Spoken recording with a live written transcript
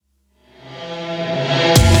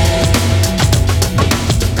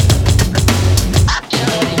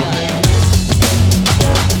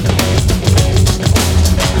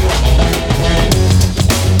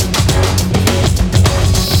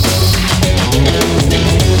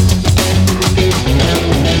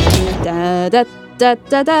da da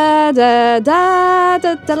da da da da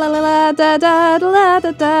da da la da da da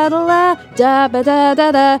da da da da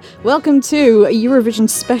da da. Welcome to a Eurovision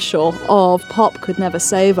special of Pop Could Never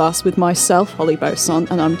Save Us with myself, Holly Boson,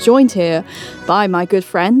 and I'm joined here by my good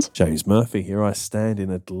friend James Murphy. Here I stand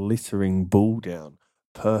in a glittering ball down,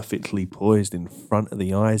 perfectly poised in front of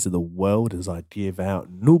the eyes of the world as I give out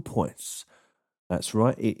 0 points. That's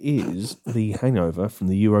right, it is the hangover from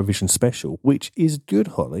the Eurovision special, which is good,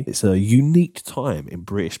 Holly. It's a unique time in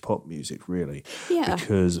British pop music, really. Yeah.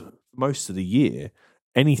 Because most of the year,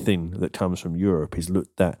 anything that comes from Europe is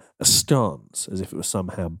looked at askance, as if it was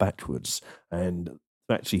somehow backwards. And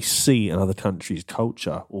to actually see another country's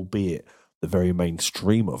culture, albeit the very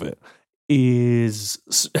mainstream of it, it's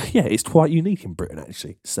quite unique in Britain,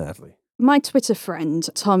 actually, sadly. My Twitter friend,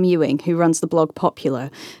 Tom Ewing, who runs the blog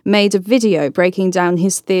Popular, made a video breaking down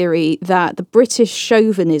his theory that the British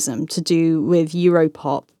chauvinism to do with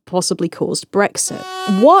Europop possibly caused Brexit.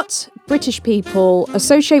 What British people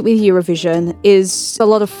associate with Eurovision is a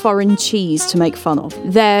lot of foreign cheese to make fun of.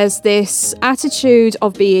 There's this attitude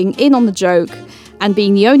of being in on the joke and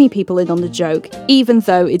being the only people in on the joke, even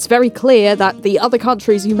though it's very clear that the other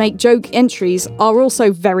countries who make joke entries are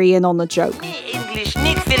also very in on the joke. English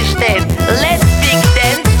niet verstaan. Let's speak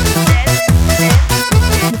then.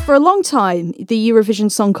 For a long time, the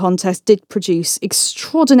Eurovision Song Contest did produce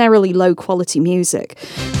extraordinarily low-quality music.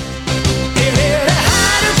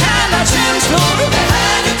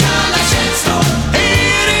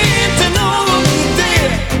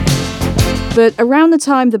 But around the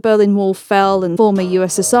time the Berlin Wall fell and former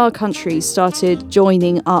USSR countries started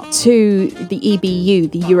joining up to the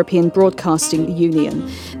EBU, the European Broadcasting Union,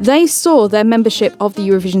 they saw their membership of the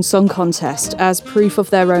Eurovision Song Contest as proof of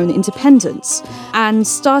their own independence and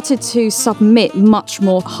started to submit much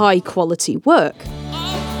more high-quality work.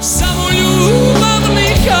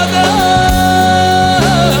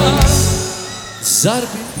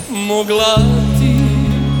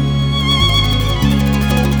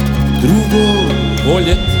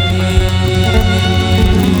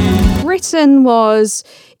 Britain was,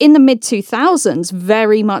 in the mid-2000s,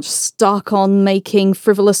 very much stuck on making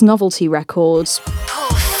frivolous novelty records.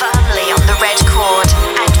 Pull firmly on the red cord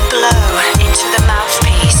and blow into the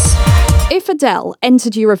mouthpiece. If Adele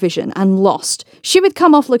entered Eurovision and lost, she would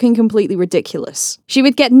come off looking completely ridiculous. She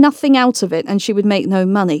would get nothing out of it and she would make no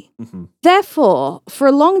money. Mm-hmm. Therefore, for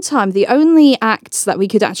a long time, the only acts that we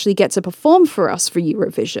could actually get to perform for us for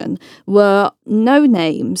Eurovision were no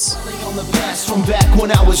names. From back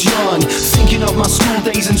when I was young, thinking of my school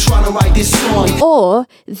days and trying to write this song. Or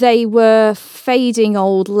they were fading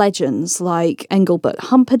old legends like Engelbert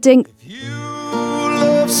Humperdinck. If you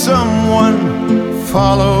love someone,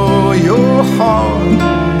 follow your heart,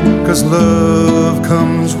 'cause love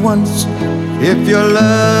comes once if you're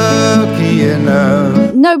lucky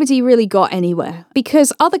enough. Nobody really got anywhere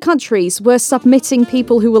because other countries were submitting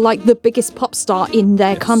people who were like the biggest pop star in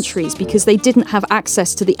their countries because they didn't have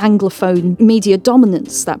access to the Anglophone media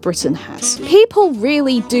dominance that Britain has. People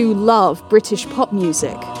really do love British pop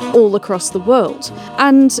music all across the world.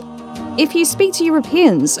 And if you speak to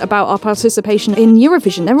Europeans about our participation in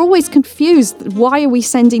Eurovision, they're always confused. Why are we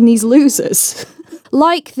sending these losers?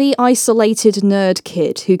 Like the isolated nerd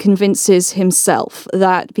kid who convinces himself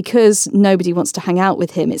that because nobody wants to hang out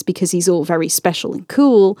with him, it's because he's all very special and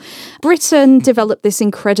cool. Britain developed this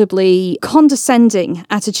incredibly condescending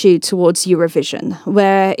attitude towards Eurovision,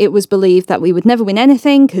 where it was believed that we would never win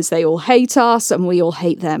anything because they all hate us and we all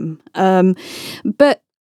hate them. But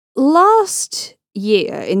last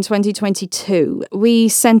year, in 2022, we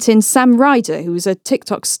sent in Sam Ryder, who was a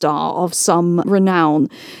TikTok star of some renown,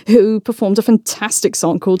 who performed a fantastic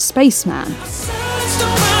song called Spaceman.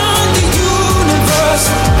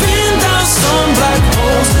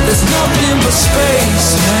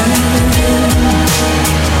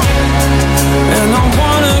 And I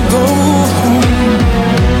wanna go home.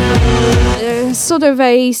 Sort of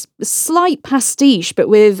a slight pastiche, but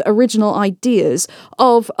with original ideas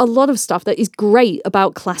of a lot of stuff that is great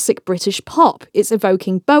about classic British pop. It's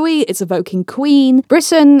evoking Bowie, it's evoking Queen.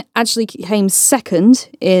 Britain actually came second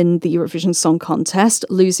in the Eurovision Song Contest,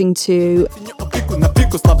 losing to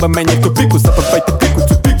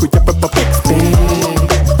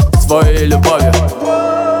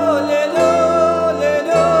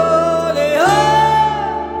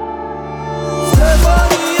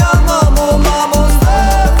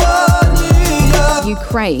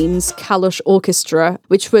Ukraine's Kalush Orchestra,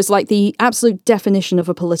 which was like the absolute definition of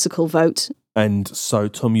a political vote. And so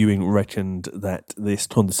Tom Ewing reckoned that this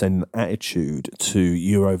condescending attitude to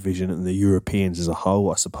Eurovision and the Europeans as a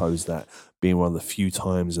whole, I suppose that being one of the few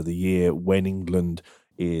times of the year when England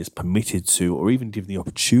is permitted to, or even given the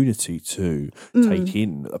opportunity to, take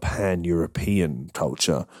in a pan-European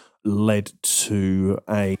culture, led to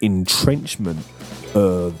a entrenchment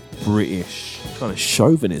of British kind of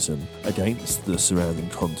chauvinism against the surrounding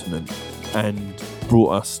continent, and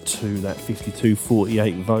brought us to that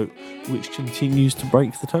 52-48 vote, which continues to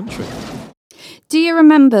break the country. Do you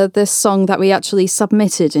remember the song that we actually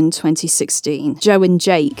submitted in 2016, Joe and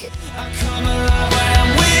Jake?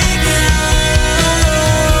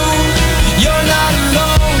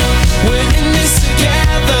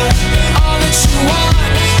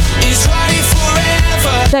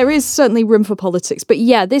 There is certainly room for politics, but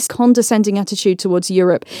yeah, this condescending attitude towards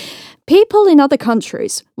Europe. People in other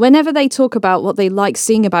countries, whenever they talk about what they like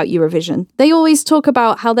seeing about Eurovision, they always talk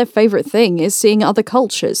about how their favourite thing is seeing other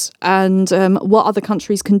cultures and what other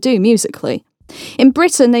countries can do musically. In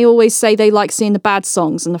Britain, they always say they like seeing the bad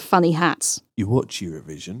songs and the funny hats. You watch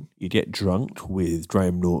Eurovision, you get drunk with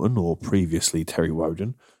Graham Norton or previously Terry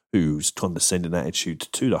Woden, whose condescending attitude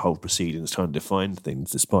to the whole proceedings trying to define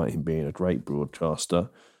things despite him being a great broadcaster.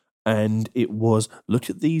 And it was, look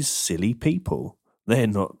at these silly people. They're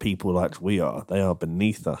not people like we are. They are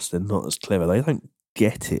beneath us. They're not as clever. They don't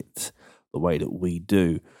get it the way that we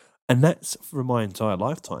do. And that's, for my entire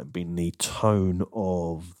lifetime, been the tone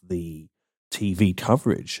of the TV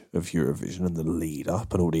coverage of Eurovision and the lead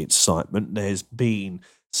up and all the excitement. There's been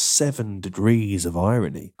 7 degrees of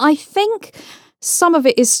irony. I think some of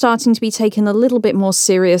it is starting to be taken a little bit more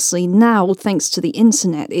seriously now, thanks to the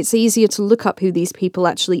internet. It's easier to look up who these people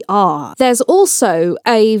actually are. There's also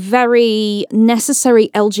a very necessary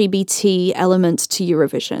LGBT element to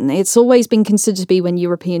Eurovision. It's always been considered to be when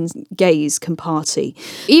European gays can party.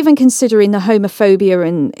 Even considering the homophobia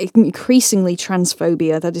and increasingly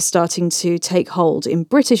transphobia that is starting to take hold in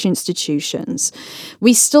British institutions,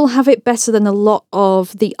 we still have it better than a lot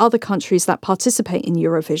of the other countries that participate in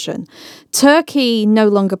Eurovision. Turkey no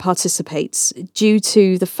longer participates due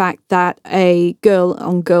to the fact that a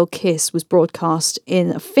girl-on-girl kiss was broadcast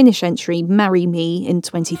in a Finnish entry, Marry Me, in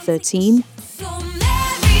 2013. So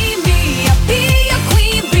marry me, I'll be your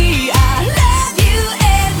queen bee, I love you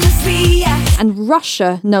endlessly. And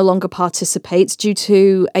Russia no longer participates due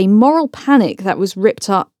to a moral panic that was ripped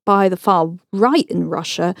up by the far right in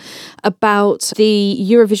Russia about the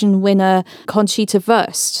Eurovision winner Conchita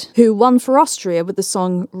Wurst, who won for Austria with the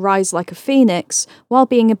song Rise Like a Phoenix while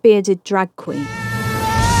being a bearded drag queen.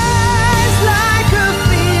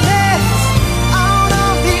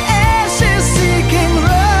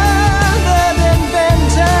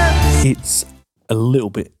 It's a little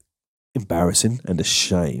bit embarrassing and a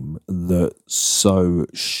shame that so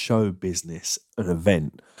show business an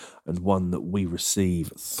event, and one that we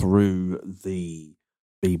receive through the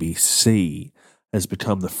BBC, has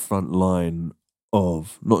become the front line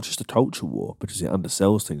of not just a culture war, because it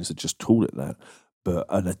undersells things to just call it that, but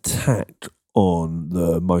an attack on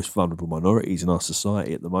the most vulnerable minorities in our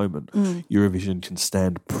society at the moment. Eurovision can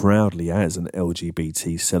stand proudly as an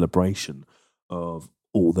LGBT celebration of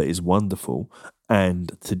all that is wonderful,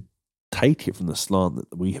 and to take it from the slant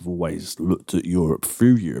that we have always looked at Europe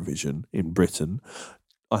through Eurovision in Britain,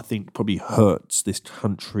 I think probably hurts this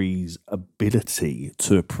country's ability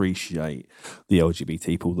to appreciate the LGBT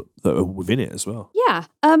people that are within it as well. Yeah.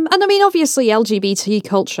 And I mean, obviously, LGBT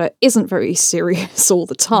culture isn't very serious all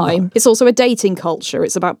the time. No. It's also a dating culture.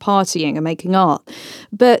 It's about partying and making art.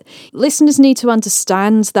 But listeners need to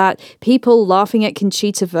understand that people laughing at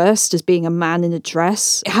Conchita Wurst as being a man in a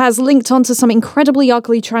dress has linked onto some incredibly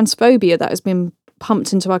ugly transphobia that has been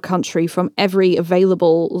pumped into our country from every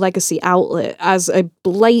available legacy outlet as a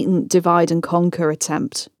blatant divide and conquer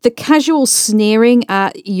attempt. The casual sneering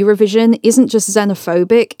at Eurovision isn't just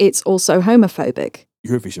xenophobic, it's also homophobic.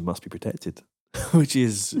 Eurovision must be protected, which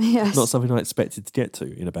is not something I expected to get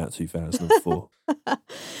to in about 2004.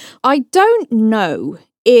 I don't know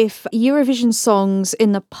if Eurovision songs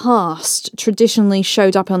in the past traditionally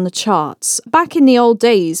showed up on the charts. Back in the old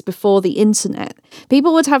days, before the internet,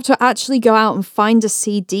 people would have to actually go out and find a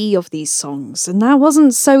CD of these songs, and that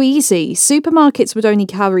wasn't so easy. Supermarkets would only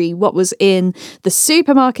carry what was in the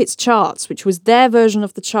supermarkets charts, which was their version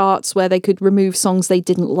of the charts where they could remove songs they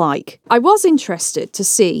didn't like. I was interested to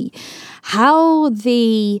see how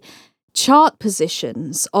the chart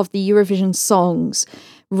positions of the Eurovision songs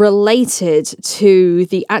related to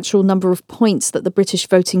the actual number of points that the British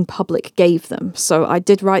voting public gave them. So I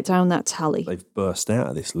did write down that tally. They've burst out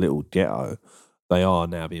of this little ghetto. They are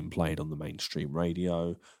now being played on the mainstream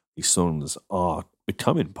radio. these songs are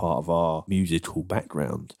becoming part of our musical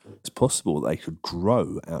background, it's possible they could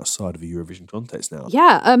grow outside of a Eurovision context now.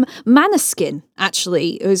 Yeah, Maneskin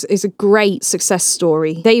actually is a great success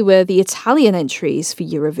story. They were the Italian entries for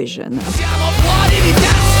Eurovision.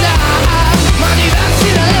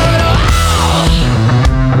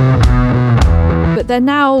 But they're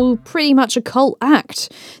now pretty much a cult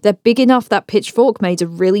act. They're big enough that Pitchfork made a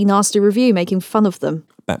really nasty review making fun of them.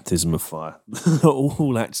 Baptism of fire.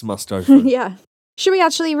 All acts must go through. Yeah. Should we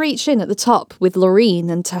actually reach in at the top with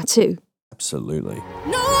Loreen and Tattoo? Absolutely.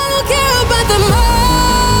 No, I don't care about the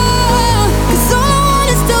more, 'cause all I want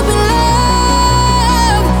is to be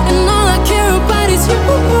loved, and all I care about is you.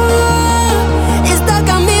 It's stuck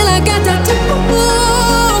on me like a tattoo.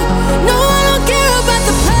 No, I don't care about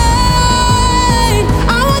the pain.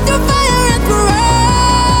 I went through fire and through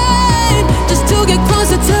rain just to get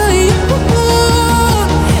closer to you.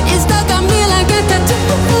 It's stuck on me like a tattoo.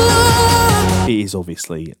 It is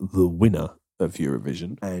obviously the winner of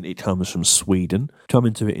Eurovision, and it comes from Sweden.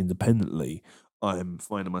 Coming to it independently, I'm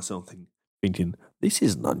finding myself thinking, this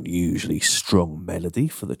is an unusually strong melody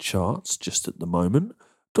for the charts just at the moment.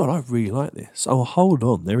 God, I really like this. Oh, hold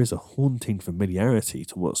on, there is a haunting familiarity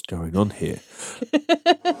to what's going on here.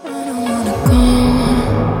 I don't wanna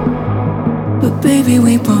go, but baby,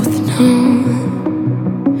 we both know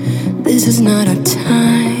this is not our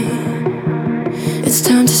time. It's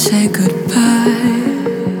time to say goodbye.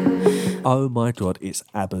 Oh my God, it's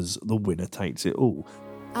ABBA's The Winner Takes It All.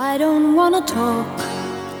 I don't wanna talk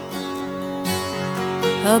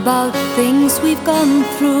about things we've gone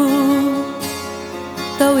through,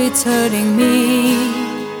 though it's hurting me.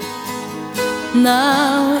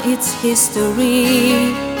 Now it's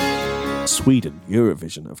history. Sweden,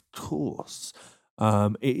 Eurovision, of course.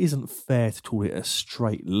 It isn't fair to call it a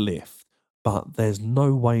straight lift, but there's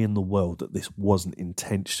no way in the world that this wasn't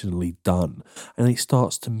intentionally done. And it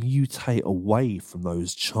starts to mutate away from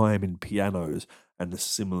those chiming pianos and the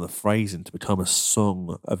similar phrasing to become a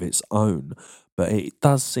song of its own. But it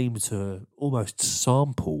does seem to almost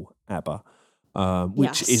sample ABBA,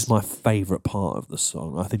 which is my favourite part of the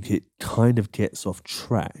song. I think it kind of gets off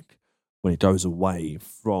track when it goes away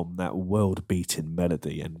from that world-beating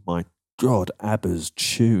melody. And my God, ABBA's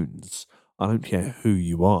tunes, I don't care who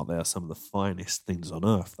you are, they are some of the finest things on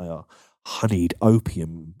earth. They are honeyed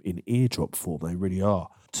opium in eardrop form, they really are.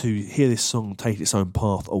 To hear this song take its own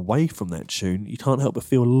path away from that tune, you can't help but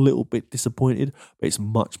feel a little bit disappointed, but it's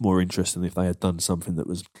much more interesting if they had done something that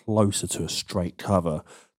was closer to a straight cover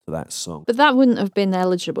to that song. But that wouldn't have been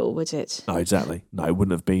eligible, would it? No, exactly. No, it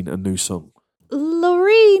wouldn't have been a new song.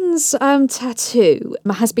 Loreen's Tattoo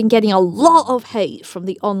has been getting a lot of hate from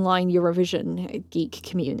the online Eurovision geek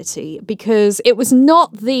community because it was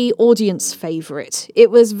not the audience favourite. It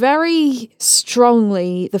was very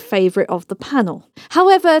strongly the favourite of the panel.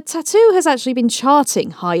 However, Tattoo has actually been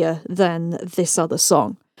charting higher than this other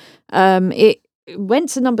song. It went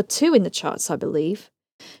to number 2 in the charts, I believe.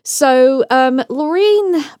 So,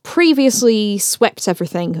 Loreen previously swept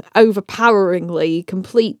everything overpoweringly,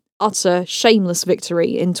 complete utter shameless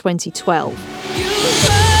victory in 2012.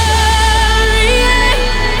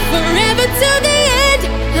 Forever till the end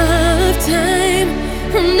of time.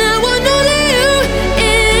 From now on, only you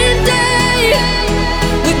and I.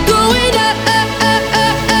 We're going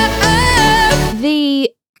up.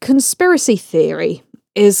 The conspiracy theory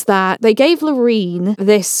is that they gave Loreen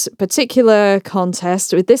this particular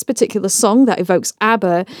contest with this particular song that evokes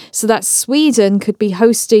ABBA so that Sweden could be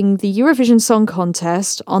hosting the Eurovision Song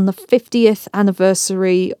Contest on the 50th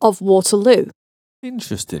anniversary of Waterloo.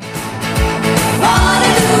 Interesting. Waterloo,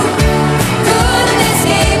 couldn't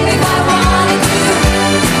escape if I wanted to.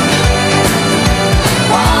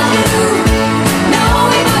 Waterloo,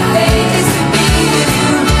 knowing my fate is to be with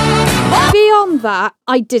you. Beyond that,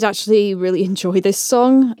 I did actually really enjoy this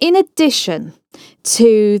song. In addition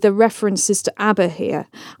to the references to ABBA here,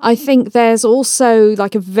 I think there's also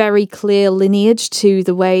like a very clear lineage to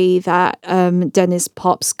the way that Dennis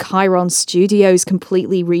Pop's Chiron Studios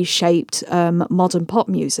completely reshaped modern pop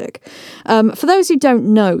music. For those who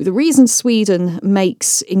don't know, the reason Sweden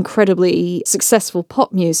makes incredibly successful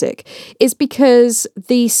pop music is because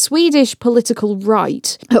the Swedish political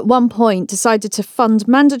right at one point decided to fund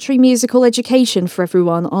mandatory musical education for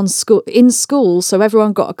everyone in school, so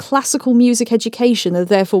everyone got a classical music education education and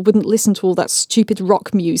therefore wouldn't listen to all that stupid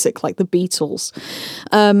rock music like the Beatles.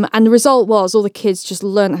 And the result was all the kids just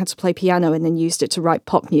learned how to play piano and then used it to write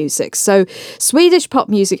pop music. So Swedish pop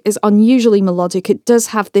music is unusually melodic. It does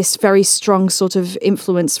have this very strong sort of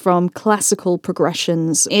influence from classical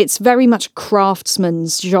progressions. It's very much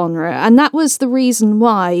craftsman's genre. And that was the reason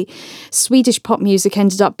why Swedish pop music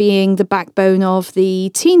ended up being the backbone of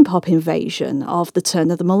the teen pop invasion of the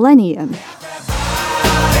turn of the millennium.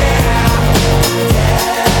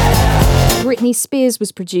 Britney Spears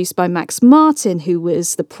was produced by Max Martin, who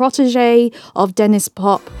was the protege of Dennis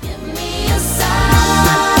Pop.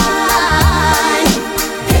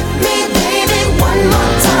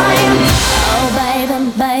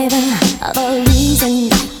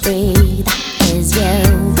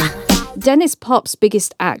 Dennis Pop's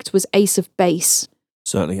biggest act was Ace of Base.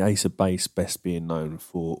 Certainly Ace of Base best being known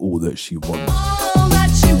for All That She Wants. All that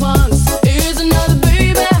she wants is another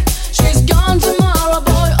baby. She's gone tomorrow,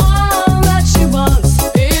 boy. All that she wants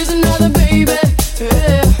is another baby.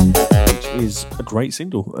 Yeah. Which is a great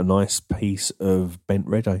single, a nice piece of bent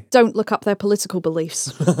reggae. Don't look up their political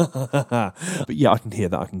beliefs. But yeah, I can hear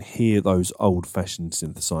that. I can hear those old-fashioned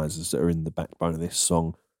synthesizers that are in the backbone of this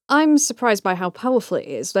song. I'm surprised by how powerful it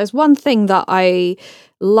is. There's one thing that I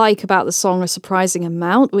like about the song a surprising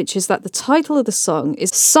amount, which is that the title of the song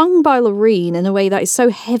is sung by Loreen in a way that is so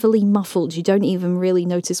heavily muffled you don't even really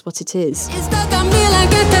notice what it is.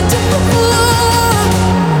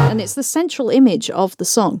 And it's the central image of the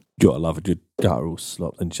song. You gotta love a good guttural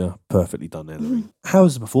slop, didn't you? Perfectly done there, Loreen. How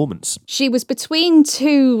was the performance? She was between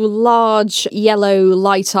two large yellow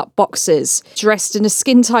light-up boxes, dressed in a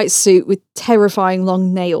skin-tight suit with terrifying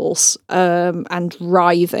long nails and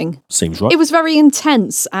writhing. Seems right. It was very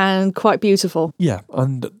intense and quite beautiful. Yeah,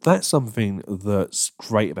 and that's something that's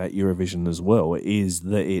great about Eurovision as well, is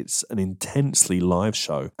that it's an intensely live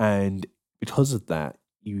show. And because of that,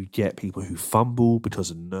 you get people who fumble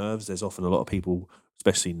because of nerves. There's often a lot of people,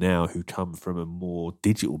 especially now, who come from a more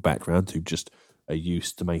digital background, who just are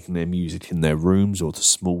used to making their music in their rooms or to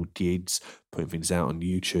small gigs, putting things out on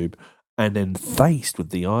YouTube. And then faced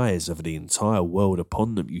with the eyes of the entire world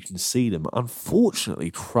upon them, you can see them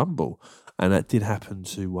unfortunately crumble. And that did happen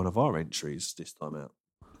to one of our entries this time out.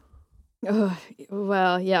 Oh,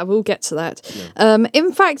 well, yeah, we'll get to that. Yeah.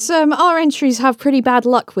 In fact, our entries have pretty bad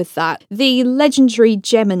luck with that. The legendary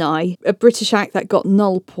Gemini, a British act that got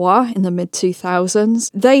null point in the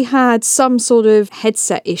mid-2000s, they had some sort of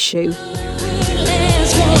headset issue.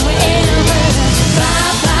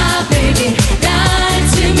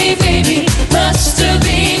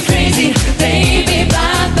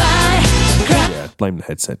 Blame the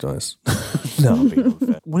headset, guys. No, I'm being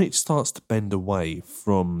unfair. When it starts to bend away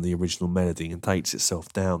from the original melody and takes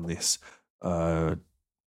itself down this,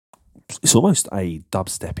 it's almost a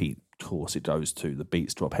dubsteppy course it goes to. The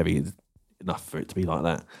beats drop heavy enough for it to be like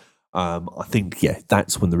that. I think, yeah,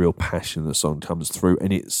 that's when the real passion of the song comes through,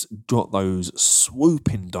 and it's got those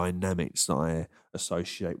swooping dynamics that I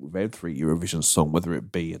associate with every Eurovision song, whether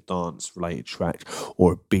it be a dance-related track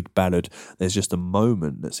or a big ballad. There's just a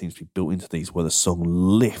moment that seems to be built into these where the song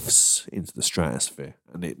lifts into the stratosphere,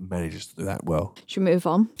 and it manages to do that well. Should we move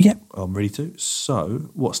on? Yep, I'm ready to. So,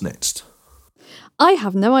 what's next? I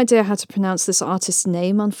have no idea how to pronounce this artist's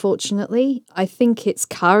name, unfortunately. I think it's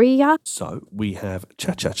Karia. So, we have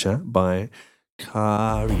Cha Cha Cha by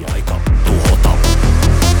Karia.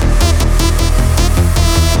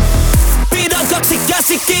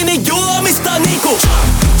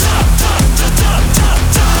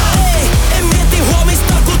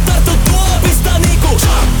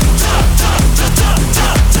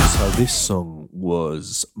 So this song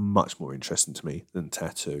was much more interesting to me than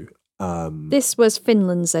Tattoo. This was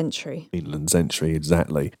Finland's entry. Finland's entry,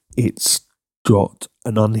 exactly. It's got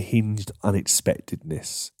an unhinged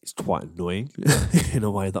unexpectedness. It's quite annoying in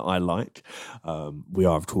a way that I like. We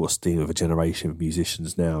are, of course, dealing with a generation of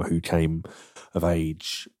musicians now who came of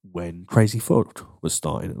age when Crazy Frog was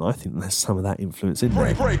starting, and I think there's some of that influence in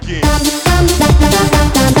there.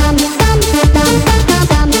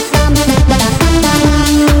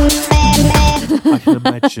 I can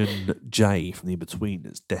imagine Jay from The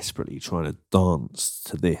In-Betweeners desperately trying to dance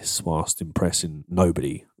to this whilst impressing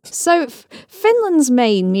nobody. So Finland's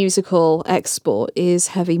main musical export is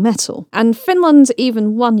heavy metal, and Finland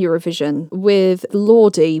even won Eurovision with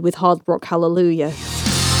Lordi with Hard Rock Hallelujah.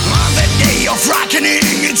 On the day of reckoning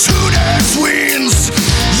into the twins,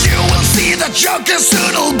 you will see the jokers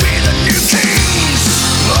soon will be the new kings.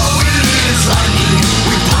 Oh, we live lightning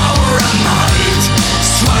with power and might,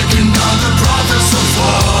 striking down the prophets of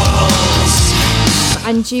false.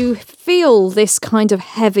 And you feel this kind of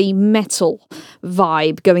heavy metal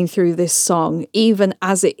vibe going through this song, even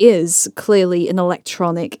as it is clearly an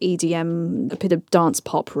electronic EDM, a bit of dance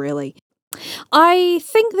pop, really. I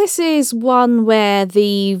think this is one where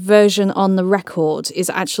the version on the record is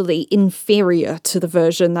actually inferior to the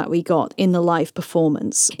version that we got in the live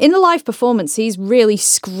performance. In the live performance, he's really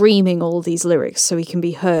screaming all these lyrics so he can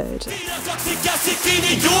be heard.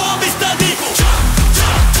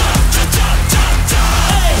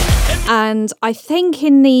 And I think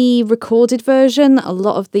in the recorded version, a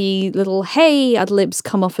lot of the little hey ad-libs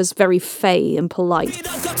come off as very fey and polite.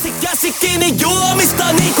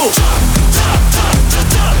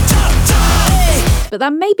 But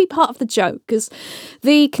that may be part of the joke, because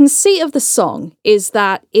the conceit of the song is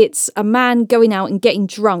that it's a man going out and getting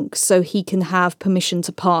drunk so he can have permission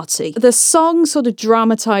to party. The song sort of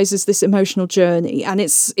dramatizes this emotional journey, and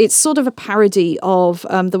it's sort of a parody of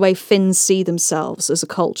the way Finns see themselves as a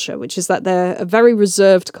culture, which is that they're a very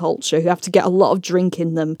reserved culture who have to get a lot of drink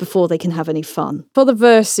in them before they can have any fun. For the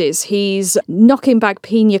verses, he's knocking back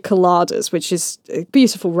pina coladas, which is a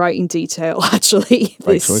beautiful writing detail, actually.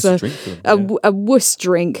 Great choice to drink for them, yeah. A wuss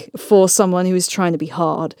drink for someone who is trying to be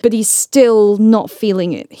hard, but he's still not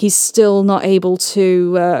feeling it. He's still not able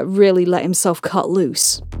to really let himself cut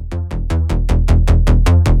loose.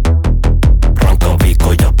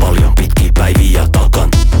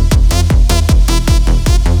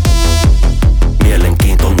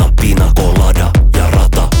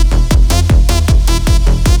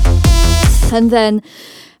 And then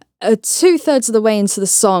 2/3 of the way into the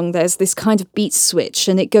song, there's this kind of beat switch,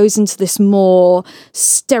 and it goes into this more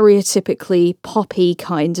stereotypically poppy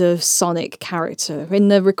kind of sonic character. In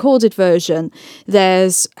the recorded version,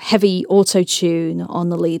 there's heavy auto-tune on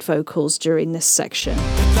the lead vocals during this section.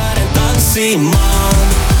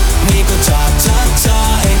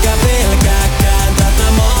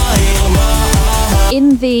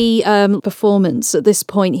 In the performance, at this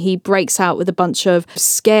point, he breaks out with a bunch of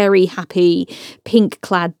scary, happy,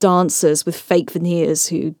 pink-clad dancers with fake veneers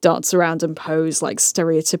who dance around and pose like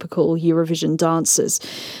stereotypical Eurovision dancers.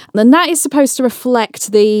 And that is supposed to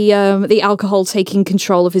reflect the alcohol taking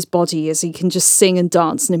control of his body as he can just sing and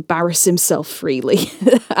dance and embarrass himself freely.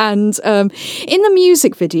 And in the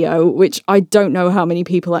music video, which I don't know how many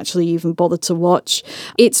people actually even bothered to watch,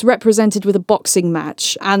 it's represented with a boxing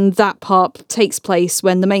match, and that part takes place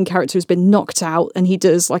when the main character has been knocked out and he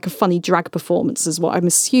does like a funny drag performance as what I'm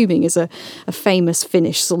assuming is a famous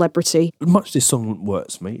Finnish celebrity. Much this song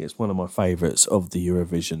works for me. It's one of my favourites of the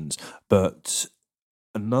Eurovisions, but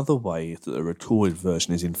another way that the recorded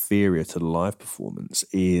version is inferior to the live performance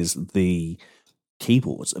is the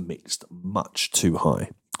keyboards are mixed much too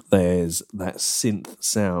high. There's that synth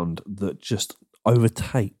sound that just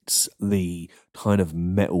overtakes the kind of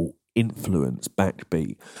metal influence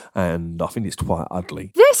backbeat, and I think it's quite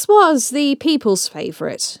ugly. This was the people's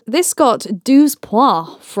favourite. This got 12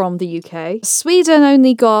 points from the UK. Sweden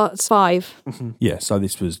only got 5. Yeah, so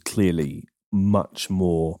this was clearly much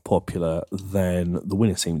more popular than the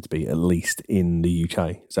winner seemed to be, at least in the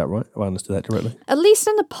UK. Is that right? Have I understood that correctly? At least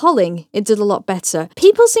in the polling, it did a lot better.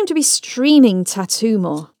 People seem to be streaming Tattoo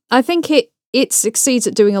more. I think it succeeds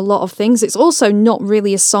at doing a lot of things. It's also not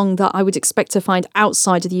really a song that I would expect to find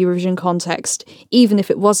outside of the Eurovision context, even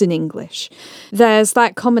if it was in English. There's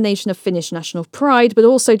that combination of Finnish national pride, but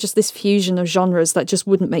also just this fusion of genres that just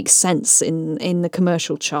wouldn't make sense in the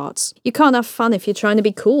commercial charts. You can't have fun if you're trying to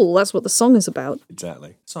be cool. That's what the song is about.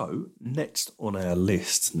 Exactly. So, next on our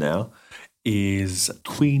list now is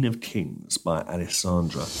Queen of Kings by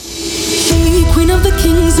Alessandra. Hey, Queen of the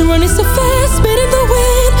Kings, running so fast, spinning the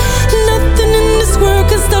wind. Nothing in this world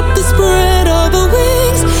can stop the spread of her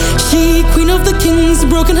wings. She, Queen of the Kings,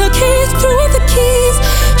 broken her cage, threw out the keys.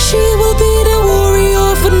 She will be the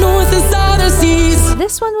warrior for north and southern seas.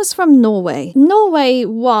 This one was from Norway. Norway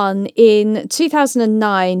won in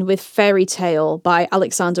 2009 with Fairy Tale by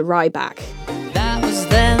Alexander Rybak. That was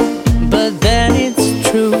then, but then it's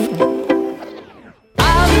true.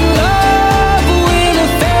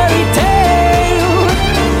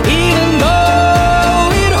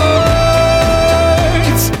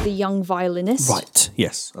 Young violinist. Right,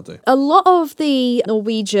 yes, I do. A lot of the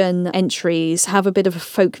Norwegian entries have a bit of a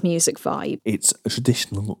folk music vibe. It's a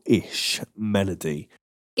traditional-ish melody.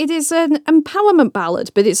 It is an empowerment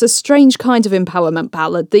ballad, but it's a strange kind of empowerment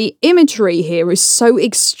ballad. The imagery here is so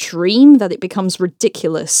extreme that it becomes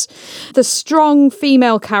ridiculous. The strong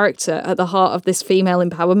female character at the heart of this female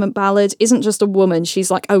empowerment ballad isn't just a woman,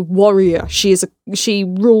 she's like a warrior. She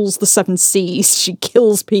rules the 7 seas, she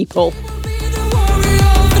kills people.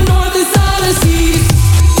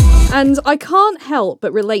 And I can't help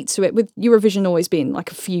but relate to it, with Eurovision always being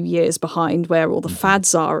like a few years behind where all the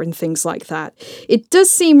fads are and things like that. It does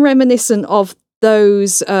seem reminiscent of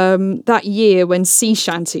those that year when sea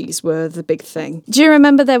shanties were the big thing. Do you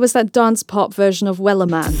remember there was that dance pop version of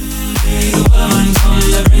Wellerman?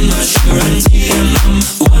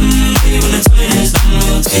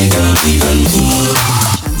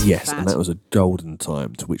 Yes, and that was a golden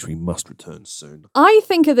time to which we must return soon. I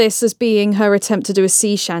think of this as being her attempt to do a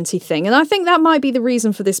sea shanty thing, and I think that might be the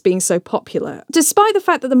reason for this being so popular. Despite the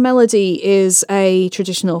fact that the melody is a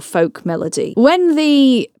traditional folk melody, when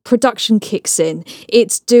the production kicks in,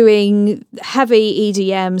 it's doing heavy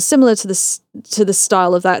EDM, similar to the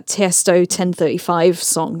style of that Tiesto 1035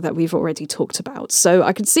 song that we've already talked about. So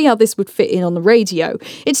I could see how this would fit in on the radio.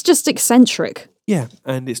 It's just eccentric. Yeah,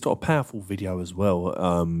 and it's got a powerful video as well.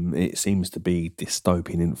 It seems to be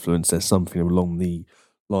dystopian influence. There's something along the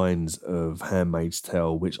lines of Handmaid's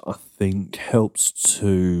Tale, which I think helps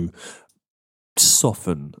to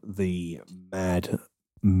soften the mad,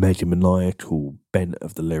 megalomaniacal bent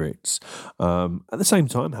of the lyrics. At the same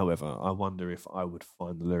time, however, I wonder if I would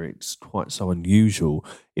find the lyrics quite so unusual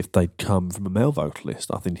if they'd come from a male vocalist.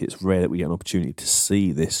 I think it's rare that we get an opportunity to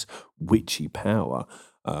see this witchy power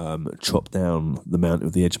chop down the mountain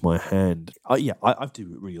with the edge of my hand. I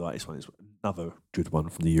do really like this one. It's another good one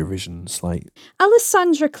from the Eurovision slate.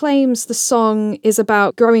 Alessandra claims the song is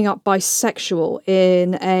about growing up bisexual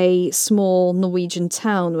in a small Norwegian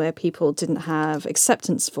town where people didn't have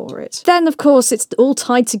acceptance for it. Then, of course, it's all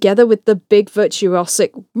tied together with the big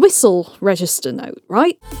virtuosic whistle register note,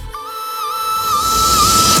 right?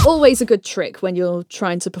 Always a good trick when you're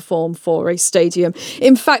trying to perform for a stadium.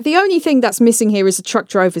 In fact, the only thing that's missing here is a truck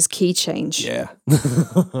driver's key change. Yeah.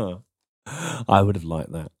 I would have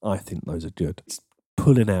liked that. I think those are good. It's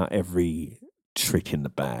pulling out every trick in the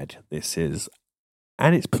bag, this is.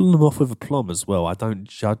 And it's pulling them off with aplomb as well. I don't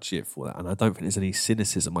judge it for that. And I don't think there's any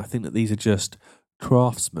cynicism. I think that these are just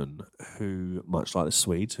craftsmen who, much like the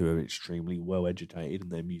Swedes, who are extremely well educated in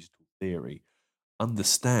their musical theory,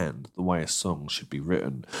 understand the way a song should be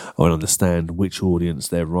written or understand which audience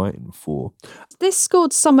they're writing for. This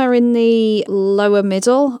scored somewhere in the lower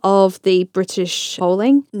middle of the British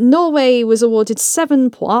polling. Norway was awarded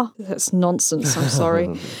 7 points. That's nonsense, I'm sorry.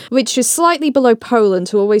 Which is slightly below Poland,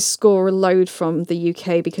 who always score a load from the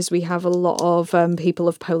UK because we have a lot of people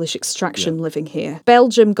of Polish extraction living here.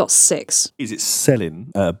 Belgium got 6. Is it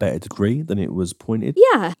selling at a better degree than it was pointed?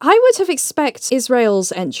 Yeah, I would have expected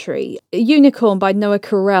Israel's entry, Unicorn by Noah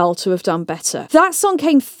Carell, to have done better. That song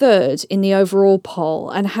came 3rd in the overall poll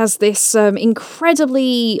and has this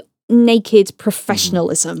incredibly naked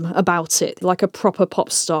professionalism about it, like a proper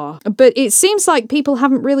pop star. But it seems like people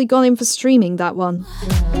haven't really gone in for streaming that one.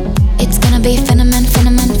 It's gonna be phenomenal.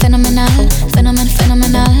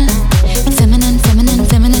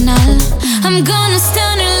 I'm gonna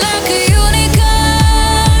stand it like a unicorn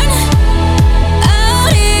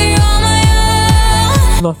out here on my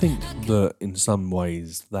own. And I think that in some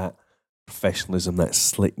ways that professionalism, that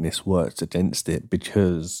slickness works against it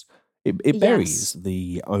because it buries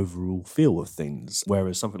the overall feel of things.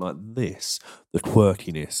 Whereas something like this, the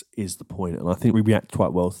quirkiness is the point. And I think we react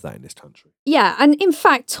quite well to that in this country. Yeah, and in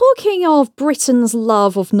fact, talking of Britain's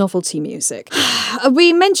love of novelty music,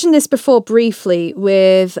 we mentioned this before briefly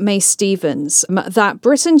with May Stevens, that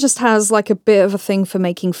Britain just has like a bit of a thing for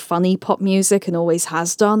making funny pop music and always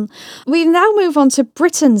has done. We now move on to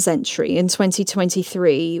Britain's entry in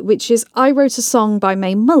 2023, which is I Wrote a Song by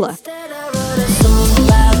Mae Muller.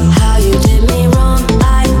 You did me wrong.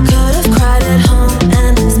 I could have cried at home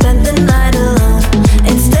and spent the night alone.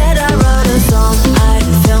 Instead, I wrote a song. I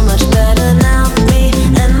feel much better now. Me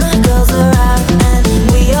and my girls are out and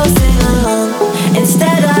we all sing along.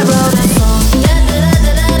 Instead, I wrote a song.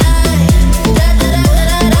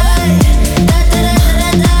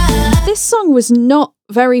 This song was not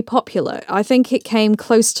very popular. I think it came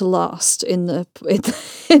close to last in the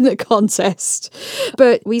contest,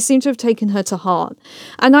 but we seem to have taken her to heart.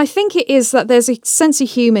 And I think it is that there's a sense of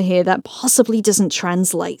humour here that possibly doesn't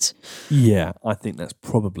translate. Yeah, I think that's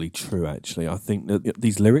probably true, actually. I think that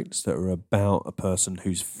these lyrics that are about a person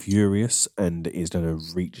who's furious and is going to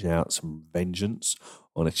reach out some vengeance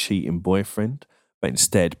on a cheating boyfriend, but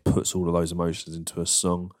instead puts all of those emotions into a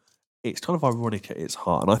song, it's kind of ironic at its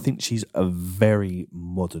heart. And I think she's a very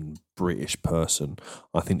modern British person.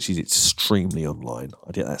 I think she's extremely online.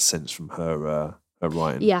 I get that sense from her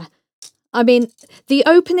writing. Yeah. I mean, the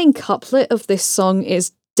opening couplet of this song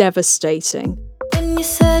is devastating. When you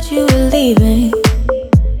said you were leaving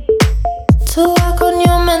to work on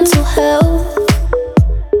your mental health,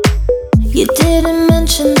 you didn't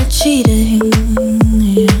mention the cheating.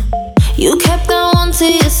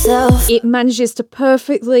 myself. It manages to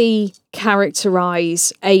perfectly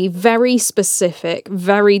characterize a very specific,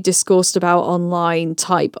 very discoursed about online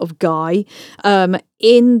type of guy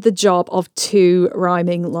in the job of 2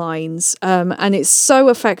 rhyming lines. And it's so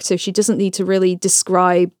effective. She doesn't need to really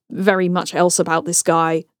describe very much else about this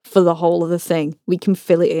guy for the whole of the thing. We can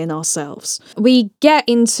fill it in ourselves. We get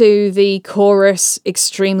into the chorus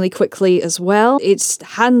extremely quickly as well. It's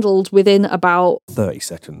handled within about 30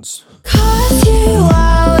 seconds. Cause you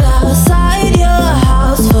out outside your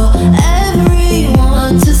house for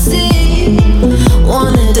everyone to see.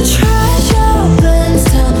 Wanted to trash your plans,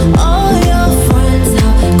 tell all your friends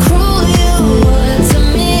how cruel you were to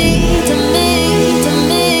me, to me, to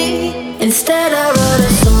me. Instead I wrote a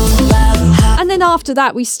song about how. And then after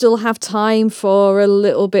that, we still have time for a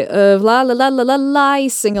little bit of la la la la la la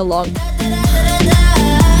sing along.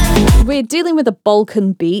 We're dealing with a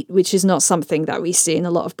Balkan beat, which is not something that we see in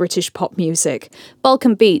a lot of British pop music.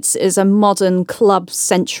 Balkan beats is a modern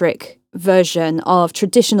club-centric version of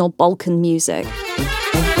traditional Balkan music.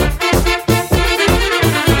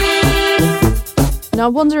 Now, I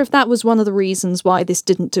wonder if that was one of the reasons why this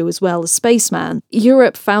didn't do as well as Spaceman.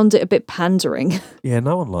 Europe found it a bit pandering. Yeah,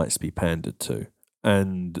 no one likes to be pandered to.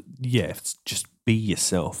 And yeah, just be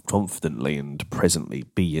yourself confidently and presently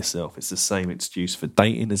be yourself. It's the same excuse for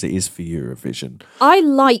dating as it is for Eurovision. I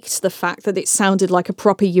liked the fact that it sounded like a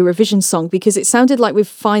proper Eurovision song because it sounded like we've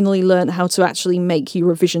finally learned how to actually make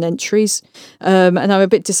Eurovision entries. And I'm a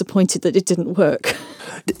bit disappointed that it didn't work.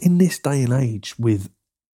 In this day and age, with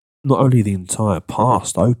not only the entire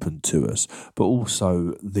past open to us, but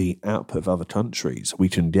also the output of other countries. We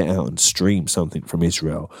can get out and stream something from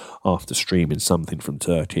Israel after streaming something from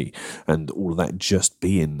Turkey, and all of that just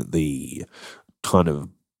being the kind of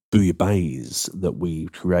bouillabaisse that we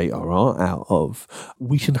create our art out of.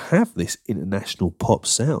 We can have this international pop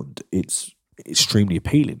sound. It's extremely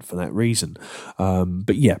appealing for that reason.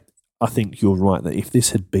 But yeah, I think you're right that if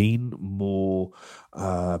this had been more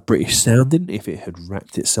British sounding, if it had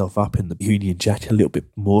wrapped itself up in the Union Jack a little bit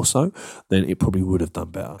more so, then it probably would have done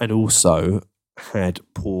better. And also, had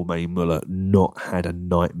poor May Muller not had a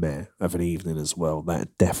nightmare of an evening as well,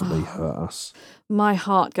 that definitely hurt us. My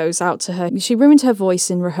heart goes out to her. She ruined her voice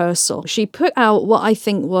in rehearsal. She put out what I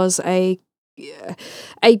think was a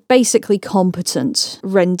basically competent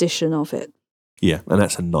rendition of it. Yeah, and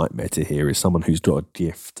that's a nightmare to hear, is someone who's got a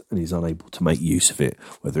gift and is unable to make use of it,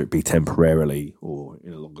 whether it be temporarily or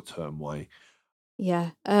in a longer term way. Yeah,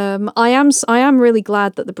 I am really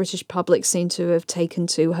glad that the British public seem to have taken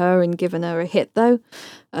to her and given her a hit, though.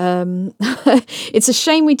 It's a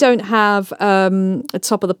shame we don't have a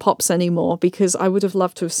Top of the Pops anymore, because I would have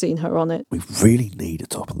loved to have seen her on it. We really need a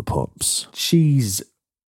Top of the Pops. She's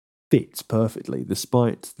fits perfectly,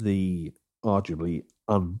 despite the arguably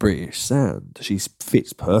un-British sound. She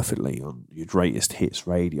fits perfectly on your greatest hits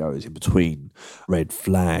radios in between Red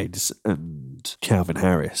Flags and Calvin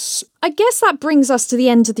Harris. I guess that brings us to the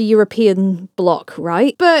end of the European block,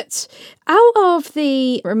 right? But out of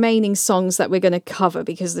the remaining songs that we're going to cover,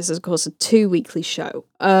 because this is, of course, a 2-weekly show,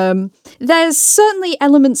 there's certainly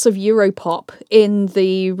elements of Europop in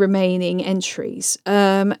the remaining entries.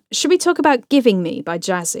 Should we talk about Giving Me by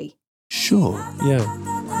Jazzy? Sure, yeah.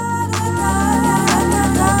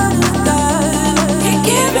 You're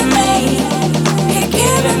giving me, you're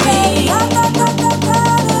giving me. You're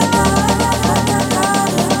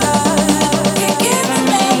giving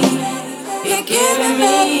me, you're giving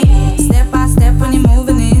me. Step by step when you're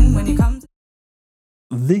moving in, when you come to.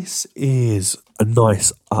 This is a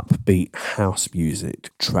nice upbeat house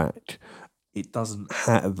music track. It doesn't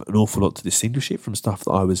have an awful lot to distinguish it from stuff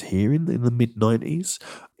that I was hearing in the mid-90s.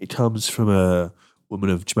 It comes from a woman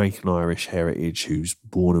of Jamaican Irish heritage who's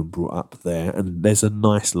born and brought up there, and there's a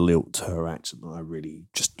nice lilt to her accent that I really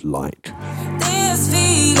just like. This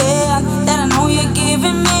feeling that I know you're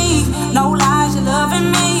giving me, no lies, you're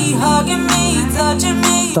loving me, hugging me, touching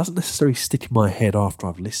me. It doesn't necessarily stick in my head after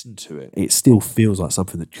I've listened to it. It still feels like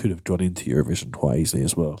something that could have gone into Eurovision quite easily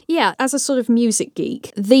as well. Yeah, as a sort of music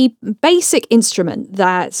geek, the basic instrument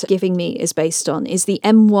that Giving Me is based on is the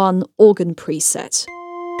M1 organ preset.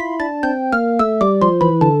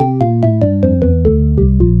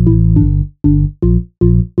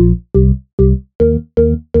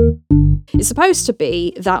 It's supposed to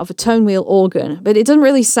be that of a tone wheel organ, but it doesn't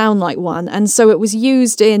really sound like one, and so it was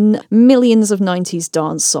used in millions of 90s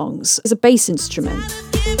dance songs as a bass instrument.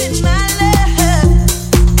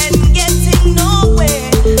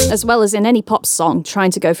 As well as in any pop song trying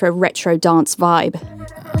to go for a retro dance vibe.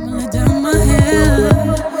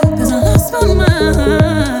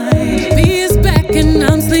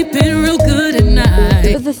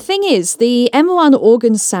 But the thing is, the M1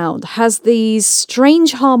 organ sound has these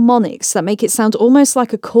strange harmonics that make it sound almost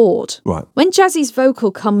like a chord. Right. When Jazzy's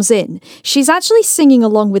vocal comes in, she's actually singing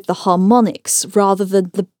along with the harmonics rather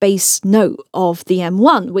than the bass note of the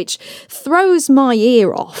M1, which throws my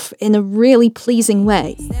ear off in a really pleasing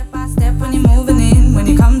way. Step by step when you're moving in. When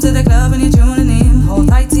you come to the club and you're tuning in. Hold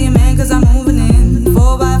tight to your man, cause I'm moving in.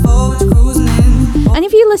 4x4, what you cruising in. And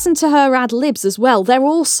if you listen to her ad-libs as well, they're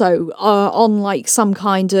also on like some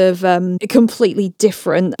kind of completely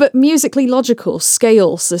different but musically logical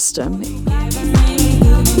scale system.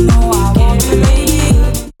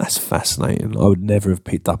 That's fascinating. I would never have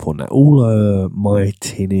picked up on that. All my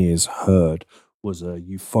tin ears heard was a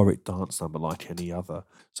euphoric dance number like any other.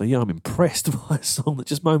 So yeah, I'm impressed by a song that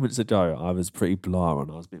just moments ago I was pretty blah on.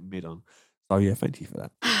 I was a bit mid on. So yeah, thank you for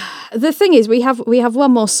that. The thing is, we have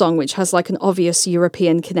one more song which has like an obvious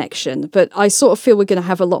European connection, but I sort of feel we're going to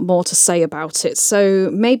have a lot more to say about it. So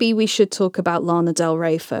maybe we should talk about Lana Del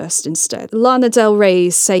Rey first instead. Lana Del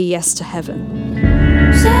Rey's "Say Yes to Heaven."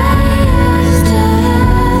 Say yes to heaven.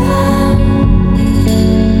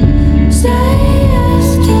 Say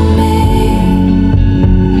yes to me.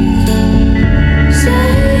 Say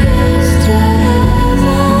yes to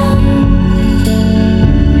heaven.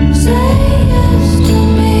 Say yes to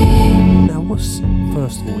me. Now, what's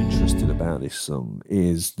first of all interesting about this song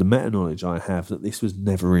is the meta knowledge I have that this was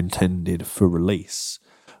never intended for release.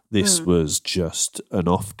 This was just an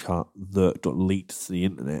offcut that got leaked to the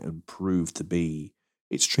internet and proved to be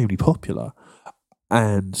extremely popular.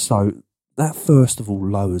 And so that first of all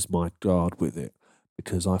lowers my guard with it,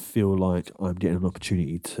 because I feel like I'm getting an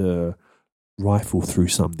opportunity to rifle through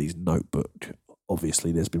somebody's notebook.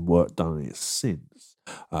 Obviously, there's been work done on it since.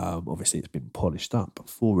 Obviously, it's been polished up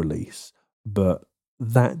for release, but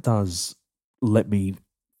that does let me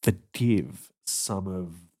forgive some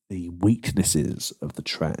of the weaknesses of the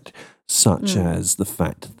track, such as the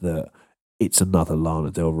fact that it's another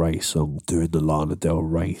Lana Del Rey song doing the Lana Del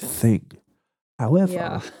Rey thing.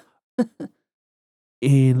 However,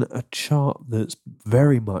 in a chart that's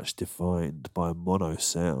very much defined by mono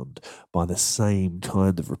sound, by the same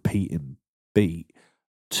kind of repeating beat,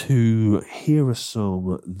 to hear a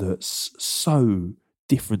song that's so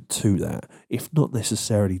different to that, if not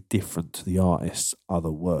necessarily different to the artist's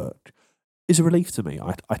other work, is a relief to me.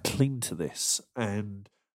 I cling to this, and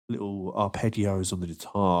little arpeggios on the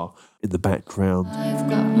guitar in the background. I've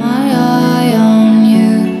got my eye on you.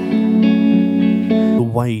 The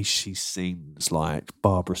way she sings like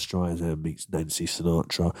Barbara Streisand meets Nancy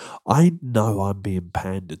Sinatra. I know I'm being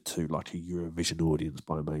pandered to like a Eurovision audience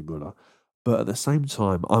by May Muller, but at the same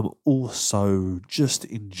time, I'm also just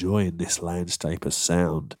enjoying this landscape of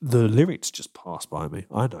sound. The lyrics just pass by me.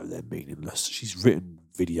 I know they're meaningless. She's written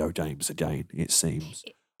video games again, it seems.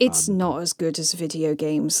 It's not as good as video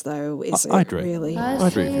games, though, is it? I agree. Really? I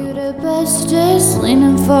agree with you on that. The bestest,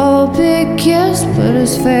 leaning for a big kiss, put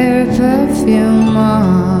his favorite perfume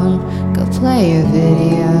on. Go play a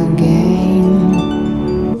video game.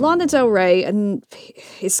 Lana Del Rey, and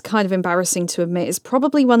it's kind of embarrassing to admit, is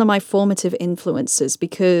probably one of my formative influences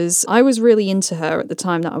because I was really into her at the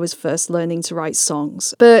time that I was first learning to write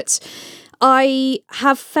songs. But I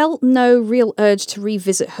have felt no real urge to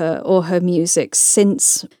revisit her or her music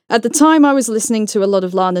since. At the time I was listening to a lot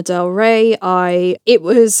of Lana Del Rey, it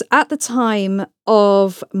was at the time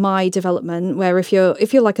of my development where if you're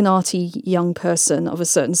like an arty young person of a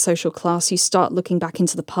certain social class, you start looking back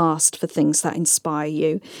into the past for things that inspire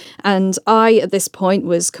you. And I, at this point,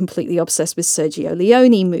 was completely obsessed with Sergio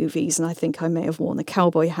Leone movies, and I think I may have worn a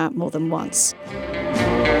cowboy hat more than once.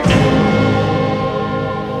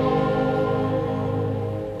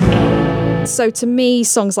 So to me,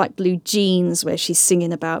 songs like Blue Jeans, where she's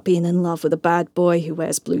singing about being in love with a bad boy who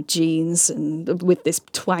wears blue jeans and with this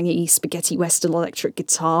twangy spaghetti western electric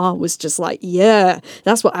guitar, was just like, yeah,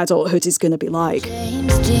 that's what adulthood is going to be like.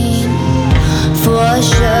 James Dean, for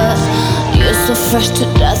sure. You're so fresh to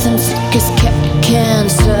death and sick as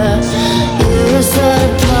cancer. You're a sort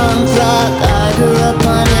of punk rock. I grew up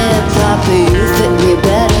on hip-hop, but you fit me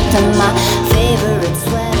better than my favorite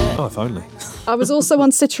sweater. Oh, if only. I was also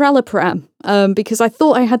on citalopram because I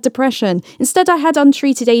thought I had depression. Instead, I had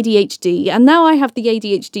untreated ADHD, and now I have the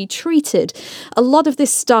ADHD treated. A lot of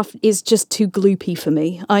this stuff is just too gloopy for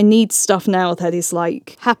me. I need stuff now that is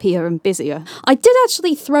like happier and busier. I did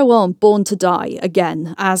actually throw on Born to Die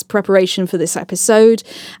again as preparation for this episode,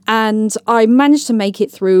 and I managed to make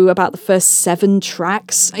it through about the first 7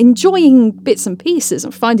 tracks, enjoying bits and pieces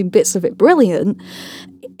and finding bits of it brilliant.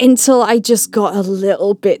 until I just got a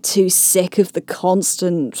little bit too sick of the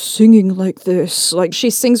constant singing like this. Like, she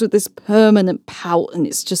sings with this permanent pout, and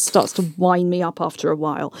it just starts to wind me up after a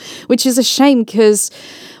while, which is a shame because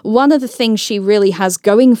one of the things she really has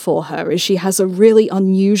going for her is she has a really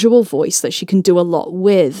unusual voice that she can do a lot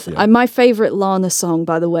with. Yeah. And my favourite Lana song,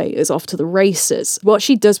 by the way, is Off to the Races. What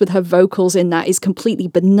she does with her vocals in that is completely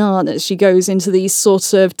bananas. She goes into these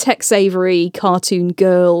sort of Tex Avery cartoon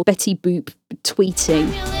girl, Betty Boop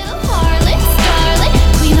tweeting.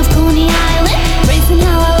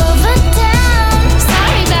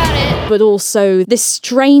 But also this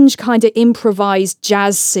strange kind of improvised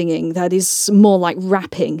jazz singing that is more like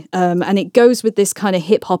rapping. And it goes with this kind of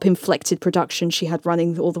hip-hop inflected production she had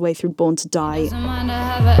running all the way through Born to Die.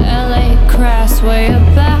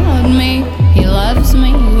 He loves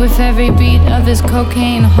me with every beat of his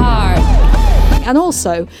cocaine heart. And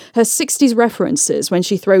also, her 60s references, when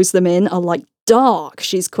she throws them in, are like dark.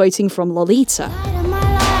 She's quoting from Lolita.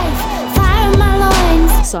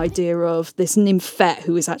 This idea of this nymphette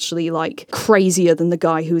who is actually like crazier than the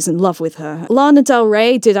guy who is in love with her. Lana Del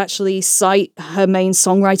Rey did actually cite her main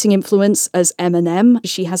songwriting influence as Eminem.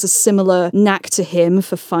 She has a similar knack to him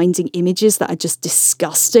for finding images that are just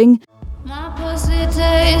disgusting. My pussy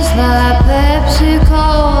tastes like Pepsi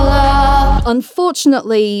Cola.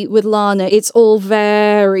 Unfortunately, with Lana, it's all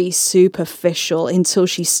very superficial until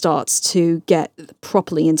she starts to get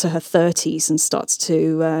properly into her 30s and starts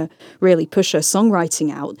to really push her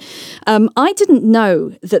songwriting out. I didn't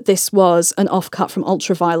know that this was an offcut from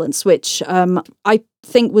Ultraviolence, which I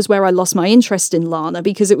think was where I lost my interest in Lana,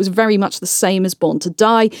 because it was very much the same as Born to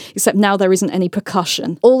Die, except now there isn't any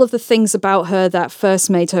percussion. All of the things about her that first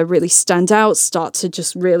made her really stand out start to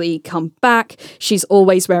just really come back. She's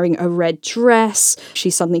always wearing a red dress. She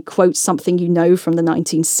suddenly quotes something you know from the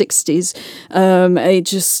 1960s. It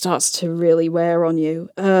just starts to really wear on you.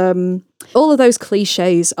 All of those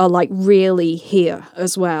cliches are like really here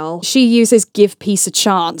as well. She uses "give peace a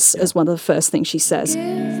chance" as one of the first things she says.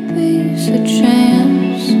 Give peace a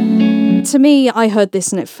chance. To me, I heard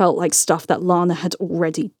this and it felt like stuff that Lana had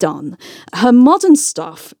already done. Her modern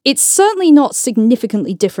stuff, it's certainly not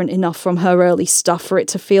significantly different enough from her early stuff for it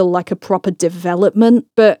to feel like a proper development,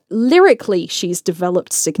 but lyrically she's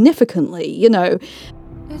developed significantly, you know.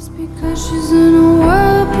 It's because she's in a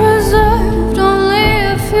world preserved, only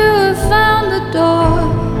a few have found the door.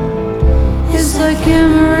 It's like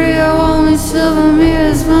Maria, only silver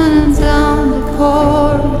mirrors running down the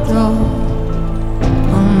corridor.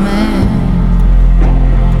 Oh man,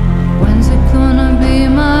 when's it gonna be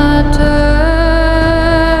my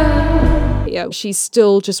turn? Yeah, she's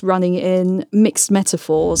still just running in mixed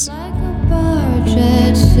metaphors. Like a barge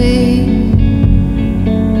at sea.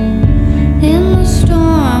 In the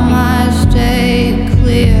storm, I stay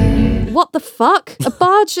clear. What the fuck? A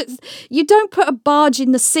barge? You don't put a barge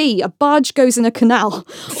in the sea. A barge goes in a canal.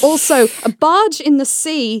 Also, a barge in the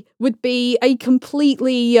sea would be a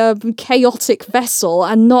completely chaotic vessel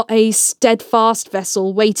and not a steadfast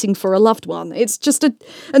vessel waiting for a loved one. It's just an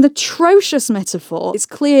atrocious metaphor. It's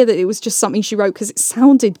clear that it was just something she wrote because it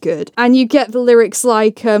sounded good. And you get the lyrics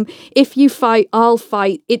like, if you fight, I'll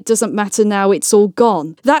fight. It doesn't matter now, it's all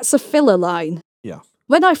gone. That's a filler line. Yeah.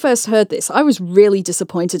 When I first heard this, I was really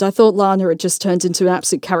disappointed. I thought Lana had just turned into an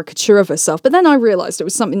absolute caricature of herself. But then I realised it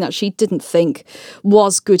was something that she didn't think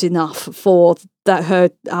was good enough for her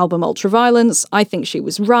album Ultraviolence. I think she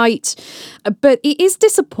was right. But it is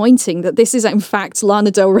disappointing that this is in fact Lana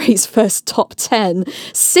Del Rey's first top 10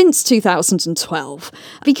 since 2012.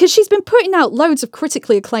 Because she's been putting out loads of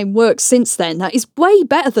critically acclaimed work since then that is way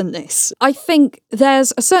better than this. I think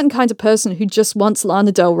there's a certain kind of person who just wants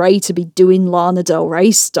Lana Del Rey to be doing Lana Del Rey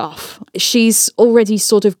stuff. She's already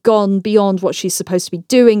sort of gone beyond what she's supposed to be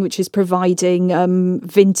doing, which is providing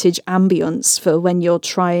vintage ambience for when you're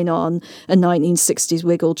trying on a 1960s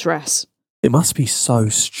wiggle dress. It must be so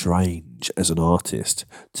strange as an artist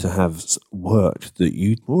to have work that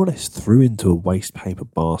you more or less threw into a waste paper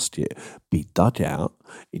basket, be dug out,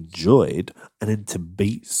 enjoyed, and then to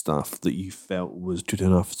beat stuff that you felt was good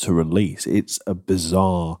enough to release. It's a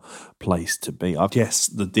bizarre place to be. I guess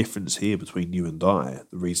the difference here between you and I,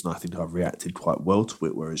 the reason I think I've reacted quite well to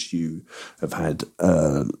it, whereas you have had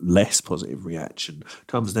less positive reaction,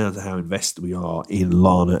 comes down to how invested we are in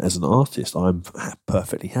Lana as an artist. I'm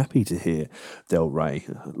perfectly happy to hear Del Rey,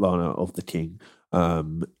 Lana of the King,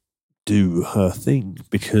 do her thing,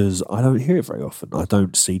 because I don't hear it very often. I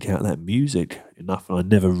don't seek out that music enough, and I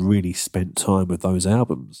never really spent time with those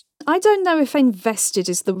albums. I don't know if invested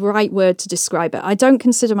is the right word to describe it. I don't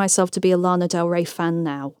consider myself to be a Lana Del Rey fan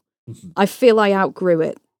now. I feel I outgrew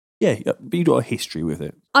it. Yeah, but you got a history with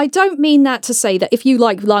it. I don't mean that to say that if you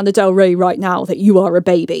like Lana Del Rey right now, that you are a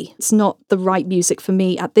baby. It's not the right music for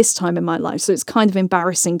me at this time in my life. So it's kind of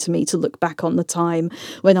embarrassing to me to look back on the time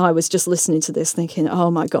when I was just listening to this thinking,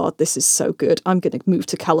 oh my God, this is so good. I'm going to move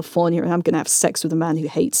to California and I'm going to have sex with a man who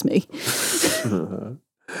hates me.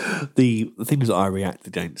 The things that I react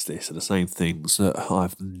against this are the same things that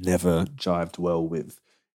I've never jived well with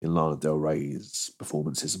in Lana Del Rey's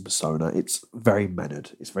performances and persona. It's very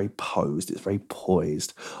mannered, it's very posed, it's very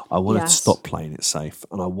poised. I want her to stop playing it safe,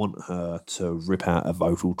 and I want her to rip out her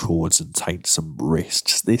vocal cords and take some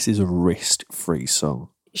risks. This is a risk-free song.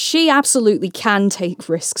 She absolutely can take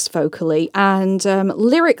risks vocally, and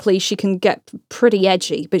lyrically she can get pretty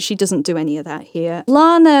edgy, but she doesn't do any of that here.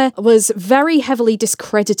 Lana was very heavily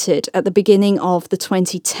discredited at the beginning of the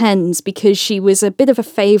 2010s because she was a bit of a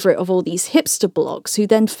favourite of all these hipster blogs who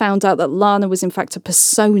then found out that Lana was in fact a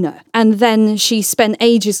persona. And then she spent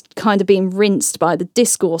ages kind of being rinsed by the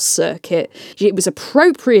discourse circuit. It was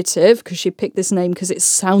appropriative because she picked this name because it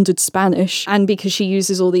sounded Spanish and because she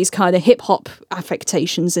uses all these kind of hip-hop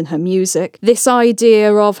affectations in her music. This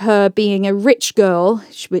idea of her being a rich girl,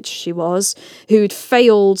 which she was, who'd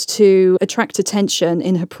failed to attract attention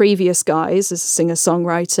in her previous guise as a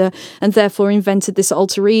singer-songwriter and therefore invented this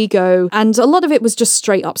alter ego. And a lot of it was just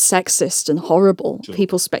straight up sexist and horrible. Sure.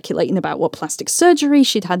 People speculating about what plastic surgery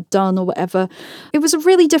she'd had done or whatever. It was a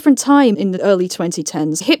really different time in the early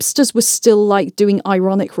 2010s. Hipsters were still like doing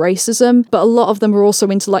ironic racism, but a lot of them were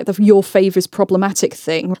also into like the your favour's problematic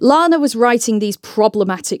thing. Lana was writing these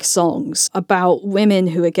problematic songs about women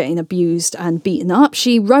who are getting abused and beaten up.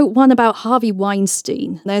 She wrote one about Harvey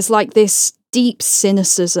Weinstein. There's like this deep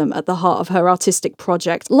cynicism at the heart of her artistic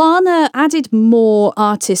project. Lana added more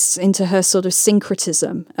artists into her sort of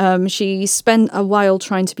syncretism. She spent a while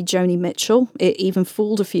trying to be Joni Mitchell. It even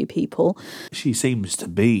fooled a few people. She seems to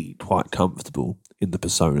be quite comfortable in the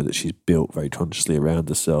persona that she's built very consciously around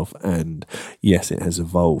herself. And yes, it has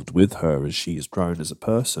evolved with her as she has grown as a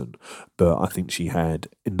person. But I think she had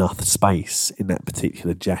enough space in that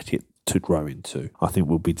particular jacket to grow into. I think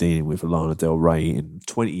we'll be dealing with Lana Del Rey in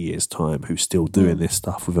 20 years' time who's still doing this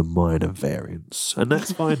stuff with a minor variance. And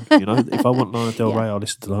that's fine. You know, if I want Lana Del Rey, I'll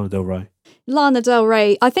listen to Lana Del Rey. Lana Del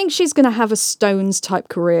Rey, I think she's going to have a Stones type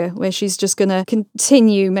career where she's just going to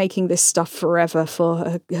continue making this stuff forever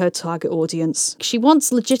for her target audience. She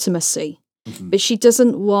wants legitimacy. But she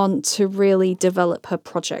doesn't want to really develop her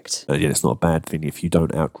project. Yeah, it's not a bad thing if you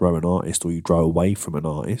don't outgrow an artist or you grow away from an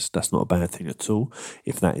artist. That's not a bad thing at all.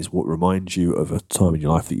 If that is what reminds you of a time in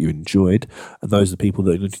your life that you enjoyed, and those are the people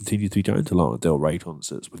that are going to continue to be going to Lana Del Rey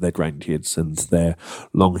concerts with their grandkids and their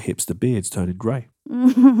long hipster beards turning grey.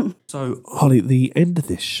 So, Holly, the end of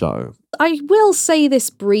this show. I will say this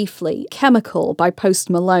briefly. Chemical by Post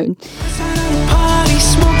Malone.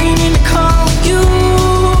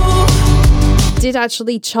 Did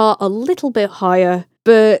actually chart a little bit higher,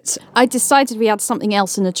 but I decided we had something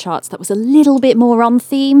else in the charts that was a little bit more on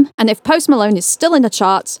theme. And if Post Malone is still in the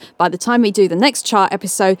charts, by the time we do the next chart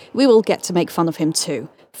episode, we will get to make fun of him too.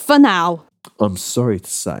 For now, I'm sorry to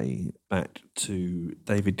say, back to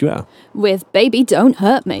David Guetta with Baby Don't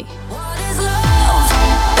Hurt Me. What is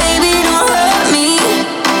love? Baby, don't hurt me.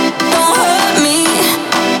 Don't hurt me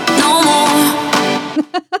no more.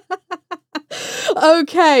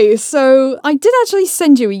 Okay, so I did actually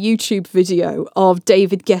send you a YouTube video of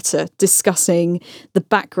David Guetta discussing the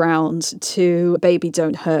background to Baby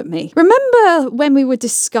Don't Hurt Me. Remember when we were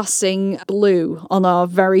discussing Blue on our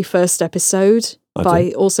very first episode?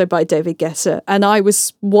 By David Guetta, and I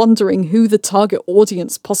was wondering who the target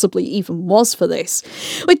audience possibly even was for this.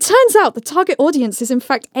 Well, it turns out the target audience is in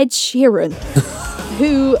fact Ed Sheeran,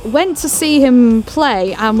 who went to see him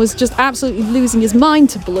play and was just absolutely losing his mind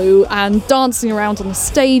to Blue and dancing around on the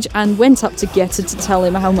stage, and went up to Guetta to tell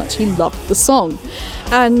him how much he loved the song.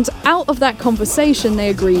 And out of that conversation, they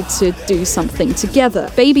agreed to do something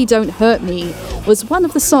together. Baby Don't Hurt Me was one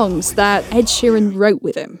of the songs that Ed Sheeran wrote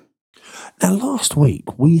with him. Now, last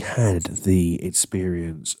week, we had the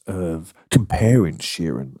experience of comparing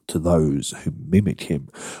Sheeran to those who mimic him,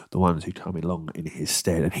 the ones who come along in his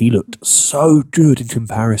stead, and he looked so good in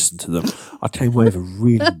comparison to them. I came away with a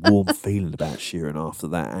really warm feeling about Sheeran after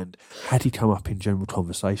that, and had he come up in general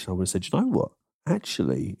conversation, I would have said, you know what?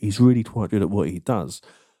 Actually, he's really quite good at what he does.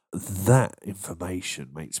 That information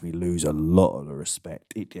makes me lose a lot of the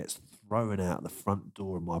respect. It gets thrown out the front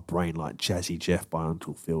door of my brain like Jazzy Jeff by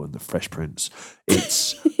Uncle Phil and the Fresh Prince.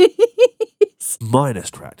 It's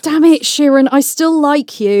minus cracked. Damn it, Sheeran, I still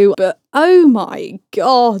like you, but oh my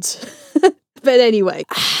God. But anyway,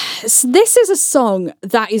 this is a song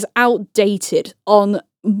that is outdated on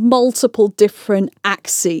multiple different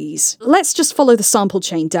axes. Let's just follow the sample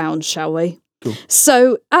chain down, shall we? Cool.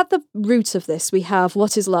 So at the root of this, we have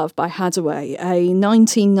What Is Love by Hadaway, a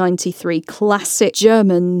 1993 classic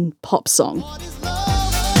German pop song. Baby,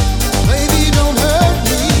 don't hurt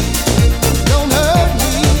me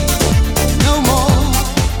no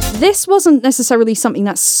more. This wasn't necessarily something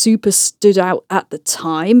that super stood out at the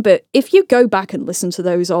time, but if you go back and listen to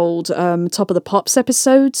those old Top of the Pops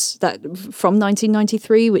episodes that from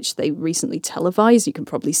 1993, which they recently televised, you can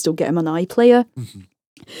probably still get them on iPlayer. Mm-hmm.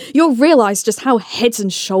 You'll realise just how heads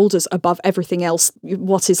and shoulders above everything else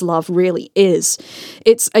What Is Love really is.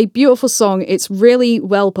 It's a beautiful song, it's really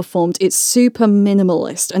well performed, it's super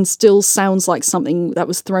minimalist and still sounds like something that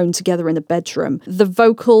was thrown together in a bedroom. The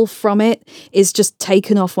vocal from it is just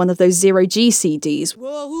taken off one of those zero-G CDs.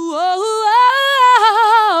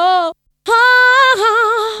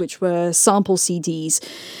 Which were sample CDs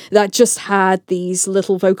that just had these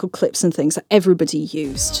little vocal clips and things that everybody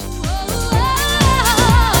used.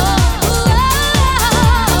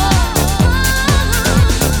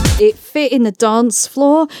 It fit in the dance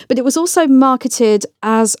floor, but it was also marketed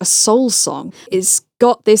as a soul song. It's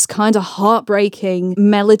got this kind of heartbreaking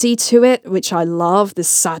melody to it, which I love, this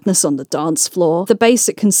sadness on the dance floor. The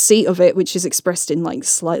basic conceit of it, which is expressed in like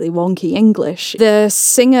slightly wonky English, the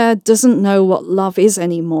singer doesn't know what love is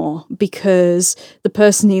anymore because the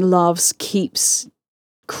person he loves keeps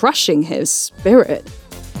crushing his spirit.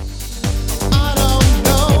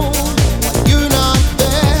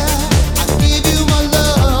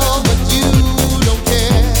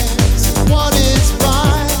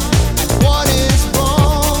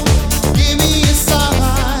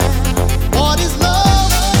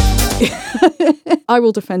 I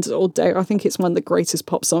will defend it all day. I think it's one of the greatest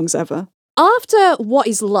pop songs ever. After What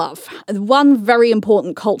Is Love, one very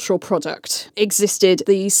important cultural product existed,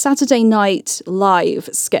 the Saturday Night Live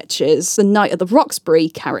sketches, the Night at the Roxbury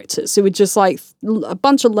characters, who were just like a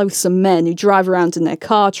bunch of loathsome men who drive around in their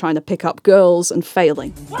car trying to pick up girls and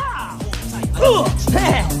failing. Wow!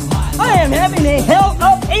 I am having a hell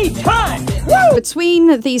of a time! Woo!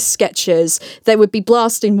 Between these sketches, they would be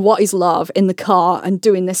blasting What Is Love in the car and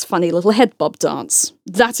doing this funny little head bob dance.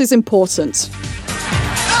 That is important.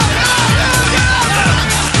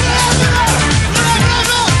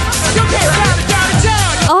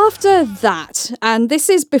 After that, and this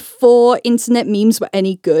is before internet memes were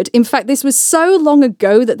any good. In fact, this was so long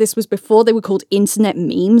ago that this was before they were called internet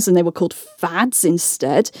memes and they were called fads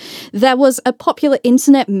instead. There was a popular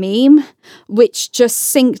internet meme which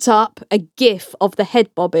just synced up a gif of the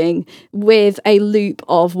head bobbing with a loop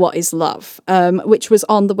of What Is Love, which was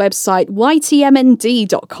on the website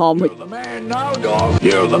ytmnd.com. You're the man now, dog.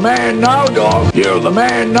 You're the man now, dog. You're the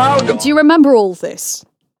man now, dog. Do you remember all this?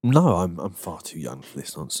 No, I'm far too young for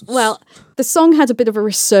this nonsense. Well, the song had a bit of a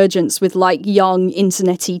resurgence with like young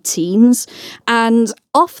internet-y teens, and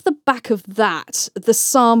off the back of that, the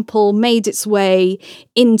sample made its way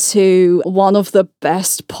into one of the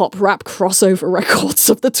best pop rap crossover records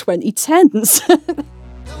of the 2010s. Don't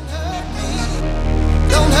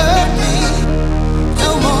hurt me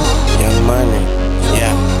no more. Young Money,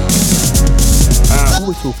 yeah. What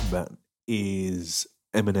we're talking about is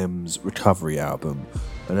Eminem's Recovery album,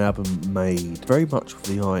 an album made very much with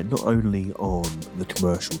the eye not only on the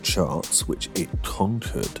commercial charts, which it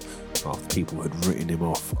conquered after people had written him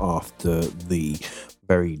off after the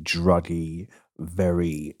very druggy,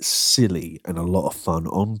 very silly and a lot of fun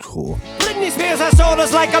encore. Britney Spears has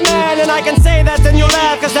shoulders like a man, and I can say that and you'll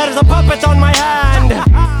laugh because that is a puppet on my hand.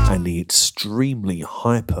 And the extremely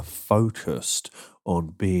hyper-focused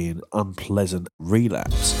on being unpleasant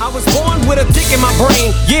relapse. I was born with a tick in my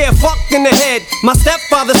brain, yeah, fucked in the head. My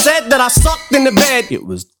stepfather said that I sucked in the bed. It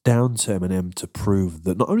was down to Eminem to prove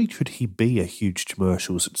that not only could he be a huge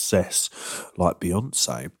commercial success like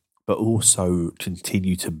Beyonce, but also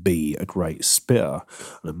continue to be a great spitter,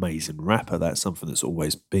 an amazing rapper. That's something that's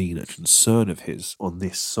always been a concern of his. On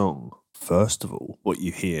this song, first of all, what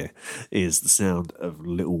you hear is the sound of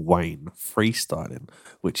Lil Wayne freestyling,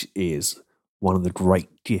 which is one of the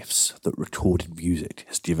great gifts that recorded music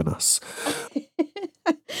has given us.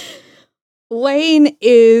 Wayne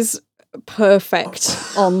is perfect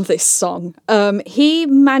on this song. He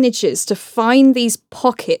manages to find these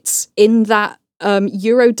pockets in that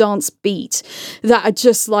Eurodance beat that are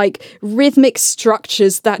just like rhythmic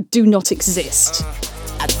structures that do not exist.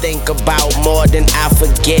 I think about more than I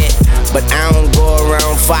forget, but I don't go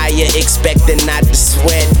around fire expecting not to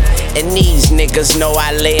sweat. And these niggas know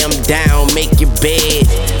I lay them down, make your bed.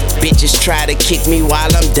 Bitches try to kick me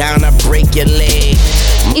while I'm down, I break your leg.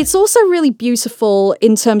 It's also really beautiful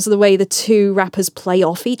in terms of the way the two rappers play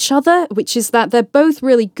off each other, which is that they're both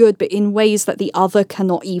really good, but in ways that the other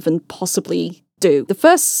cannot even possibly do. The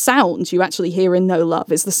first sound you actually hear in No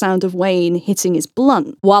Love is the sound of Wayne hitting his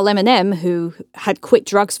blunt, while Eminem, who had quit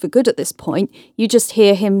drugs for good at this point, you just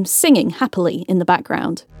hear him singing happily in the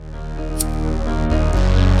background.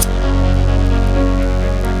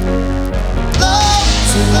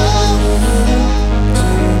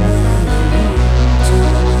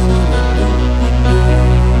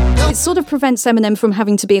 It sort of prevents Eminem from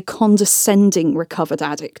having to be a condescending recovered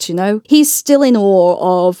addict, you know? He's still in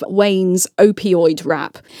awe of Wayne's opioid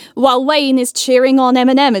rap, while Wayne is cheering on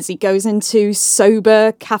Eminem as he goes into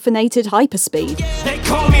sober, caffeinated hyperspeed. They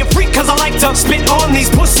call me a freak cause I like to spit on these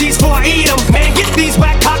pussies before I eat them. Man, get these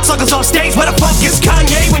whack cocksuckers off stage. Where the fuck is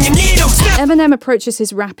Kanye when you need him? Eminem approaches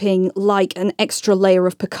his rapping like an extra layer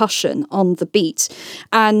of percussion on the beat,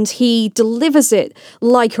 and he delivers it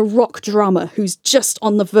like a rock drummer who's just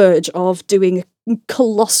on the verge of doing a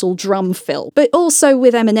colossal drum fill. But also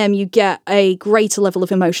with Eminem, you get a greater level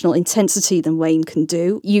of emotional intensity than Wayne can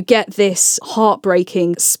do. You get this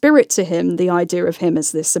heartbreaking spirit to him, the idea of him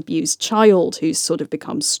as this abused child who's sort of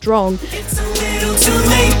become strong. It's a little too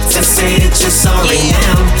late to say that you're sorry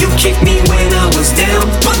now. You kicked me when I was down,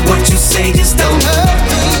 but what you say just don't hurt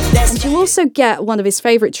me. And you also get one of his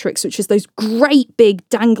favourite tricks, which is those great big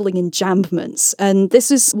dangling enjambments. And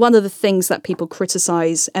this is one of the things that people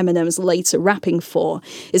criticise Eminem's later rapping for,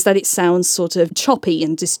 is that it sounds sort of choppy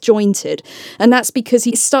and disjointed. And that's because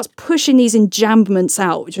he starts pushing these enjambments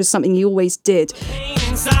out, which was something he always did.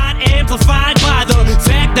 Inside amplified by the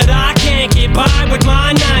fact that I can't get by with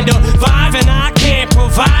my 9 to 5 and I can't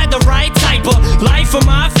provide the right type of life for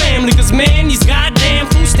my family. Cause man, these goddamn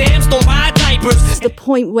food stamps don't buy diapers. It's the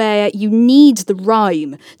point where you need the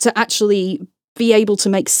rhyme to actually be able to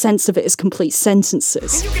make sense of it as complete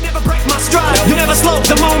sentences. You can never break my stride. You never slow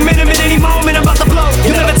the momentum at any moment. I'm about to blow.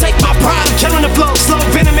 You never take my pride. I'm killing the flow. Slow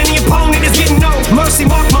venom. Any opponent is getting no mercy.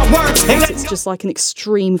 Mark my words. It's just like an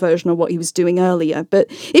extreme version of what he was doing earlier. But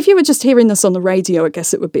if you were just hearing this on the radio, I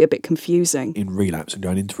guess it would be a bit confusing. In relapse and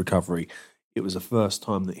going into recovery, it was the first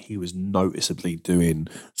time that he was noticeably doing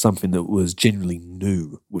something that was genuinely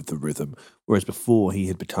new with the rhythm, whereas before he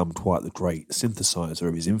had become quite the great synthesizer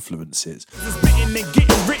of his influences. It's written and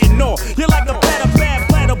getting written on. You're like a bad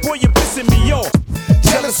planner, boy, you're pissing me off.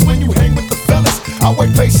 Jealous when you hang with the fellas. I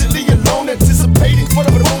wait patiently alone, anticipating for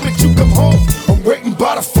the moment you come home. I'm waiting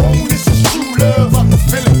by the phone, this is true love, I'm the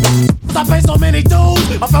feeling. I pay so many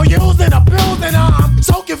dues, I feel used and abused, and I'm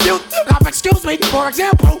so confused. Now, excuse me, for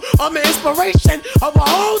example, I'm the inspiration of a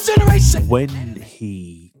whole generation. When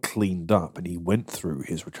he cleaned up and he went through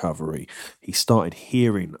his recovery, he started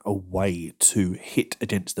hearing a way to hit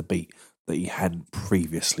against the beat that he hadn't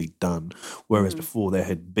previously done, whereas before there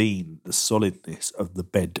had been the solidness of the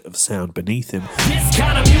bed of sound beneath him. This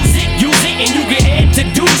kind of music, use it and you get head to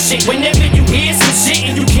do shit. Whenever you hear some shit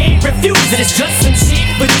and you can't refuse it, it's just some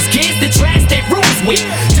shit for these kids that trash their rooms with.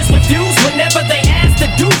 Just refuse whenever they ask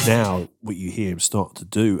to do. Now, what you hear him start to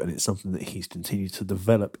do, and it's something that he's continued to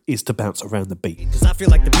develop, is to bounce around the beat. Cause I feel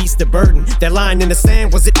like the beast of burden. That line in the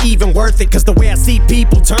sand, was it even worth it? Cause the way I see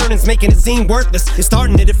people turning's making it seem worthless. It's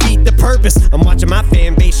starting to defeat the purpose. I'm watching my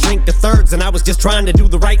fan base shrink to thirds, and I was just trying to do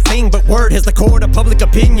the right thing. But word has the court of public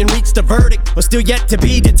opinion reached a verdict, but still yet to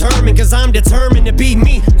be determined. Cause I'm determined to be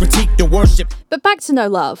me. Critique the worship. But back to No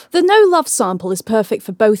Love. The No Love sample is perfect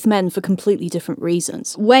for both men for completely different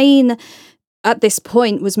reasons. Wayne, at this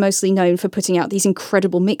point, was mostly known for putting out these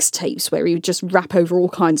incredible mixtapes where he would just rap over all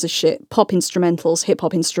kinds of shit. Pop instrumentals,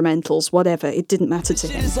 hip-hop instrumentals, whatever. It didn't matter to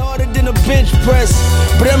him. It's harder than a bench press,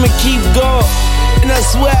 but I'ma keep going. And I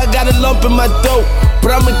swear I got a lump in my throat,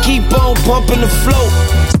 but I'ma keep on pumping the flow.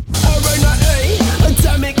 Alright, now A,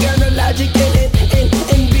 atomic, analogic,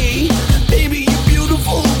 and B. Baby, you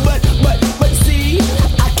beautiful, but see,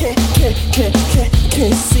 I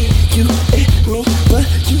can't see you and me, but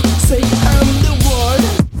you say I'm the one.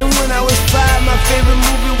 And when I was 5, my favorite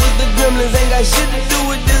movie was The Gremlins. Ain't got shit to do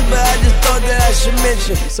with this, but I just thought that I should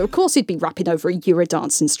mention. So of course he'd be rapping over a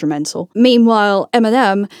Eurodance instrumental. Meanwhile,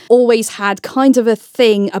 Eminem always had kind of a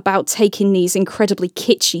thing about taking these incredibly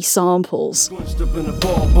kitschy samples. Bunched up in a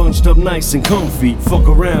ball, bunched up nice and comfy. Fuck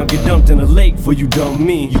around, get dumped in a lake for you dumb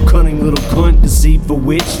me. You cunning little cunt, deceitful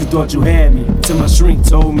witch. You thought you had me, till my shrink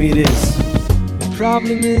told me this. The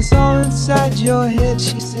problem is all inside your head,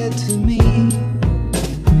 she said to me.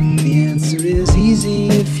 The answer is easy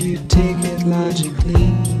if you take it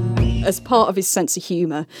logically. As part of his sense of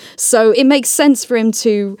humour. So it makes sense for him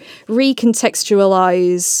to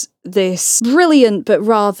recontextualise this brilliant but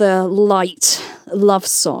rather light love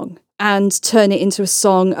song and turn it into a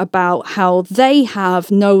song about how they have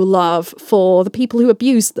no love for the people who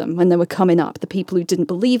abused them when they were coming up, the people who didn't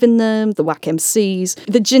believe in them, the whack MCs,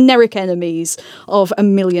 the generic enemies of a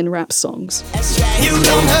million rap songs. You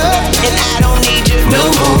don't hurt, and I don't need you no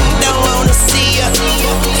more. Don't wanna see you.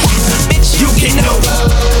 Bitch, you can know.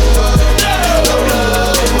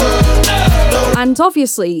 And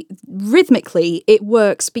obviously, rhythmically, it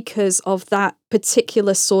works because of that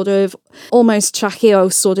particular sort of almost chahio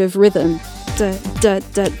sort of rhythm. Da, da,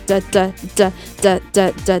 da, da, da, da, da,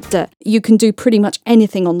 da, da, da. You can do pretty much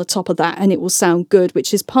anything on the top of that and it will sound good,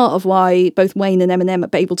 which is part of why both Wayne and Eminem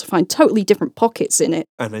are able to find totally different pockets in it.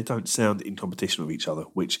 And they don't sound in competition with each other,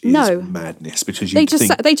 which is madness, because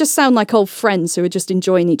they just sound like old friends who are just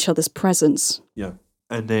enjoying each other's presence. Yeah.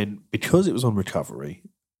 And then because it was on Recovery,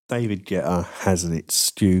 David Guetta has an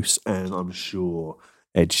excuse, and I'm sure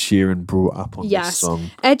Ed Sheeran brought up on this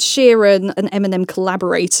song. Ed Sheeran, an Eminem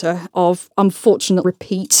collaborator of unfortunate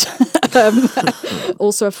repeat.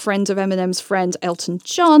 Also a friend of Eminem's friend, Elton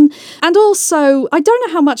John. And also, I don't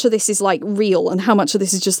know how much of this is like real and how much of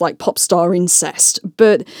this is just like pop star incest,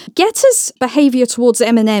 but Guetta's behaviour towards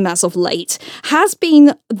Eminem as of late has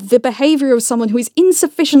been the behaviour of someone who is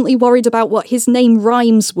insufficiently worried about what his name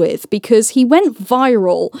rhymes with, because he went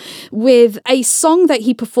viral with a song that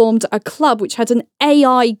he performed at a club which had an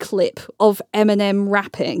AI clip of Eminem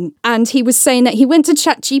rapping. And he was saying that he went to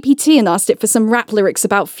ChatGPT and asked it for some rap lyrics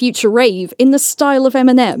about future rave in the style of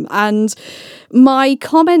Eminem. And my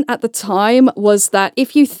comment at the time was that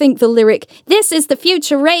if you think the lyric, "This is the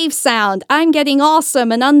future rave sound, I'm getting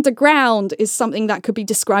awesome and underground," is something that could be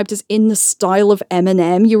described as in the style of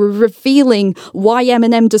Eminem, you were revealing why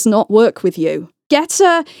Eminem does not work with you.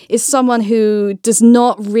 Guetta is someone who does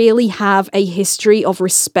not really have a history of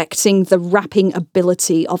respecting the rapping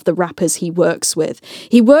ability of the rappers he works with.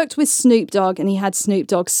 He worked with Snoop Dogg and he had Snoop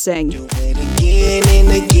Dogg sing. Again and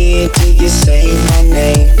again till you say my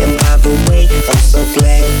name. And by the way, I'm so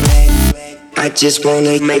glad. I just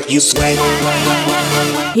wanna make you sweat.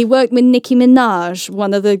 He worked with Nicki Minaj,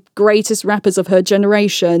 one of the greatest rappers of her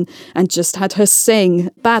generation, and just had her sing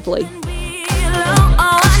badly.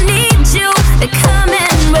 Come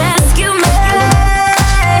and rescue me.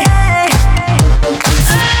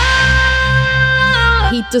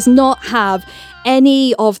 He does not have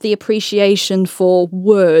any of the appreciation for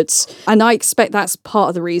words, and I expect that's part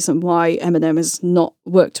of the reason why Eminem has not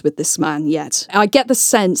worked with this man yet. I get the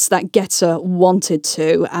sense that Guetta wanted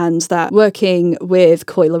to, and that working with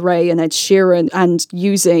Coi Leray and Ed Sheeran and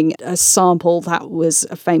using a sample that was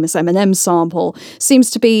a famous Eminem sample seems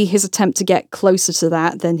to be his attempt to get closer to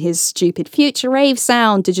that than his stupid future rave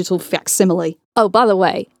sound digital facsimile. Oh, by the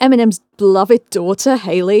way, Eminem's beloved daughter,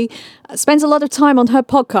 Hailey, spends a lot of time on her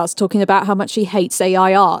podcast talking about how much she hates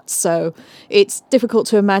AI art, so it's difficult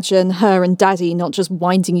to imagine her and Daddy not just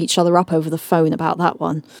winding each other up over the phone about that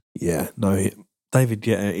one. Yeah, no, David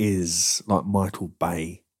Guetta is like Michael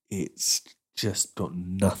Bay. It's just got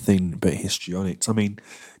nothing but history on it. I mean,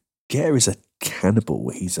 Guetta is a cannibal.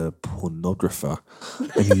 He's a pornographer.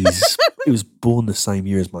 And he was born the same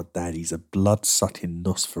year as my dad. He's a blood-sucking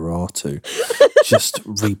Nosferatu, just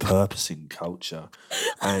repurposing culture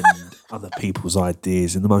and other people's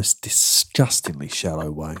ideas in the most disgustingly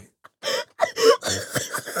shallow way.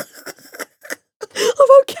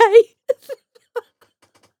 I'm okay.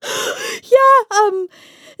 Yeah,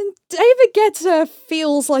 David Guetta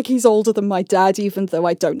feels like he's older than my dad, even though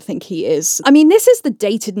I don't think he is. I mean, this is the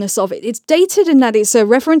datedness of it. It's dated in that it's a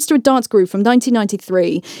reference to a dance group from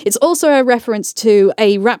 1993. It's also a reference to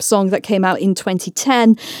a rap song that came out in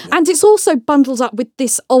 2010. And it's also bundled up with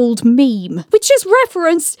this old meme, which is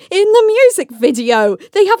referenced in the music video.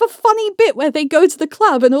 They have a funny bit where they go to the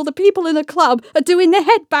club and all the people in the club are doing the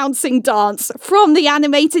head bouncing dance from the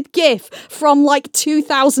animated GIF from like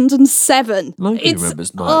 2007. Nobody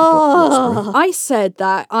remembers I said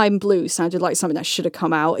that I'm Blue sounded like something that should have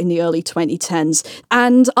come out in the early 2010s.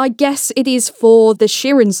 And I guess it is for the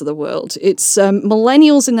Sheerans of the world. It's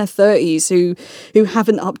millennials in their 30s who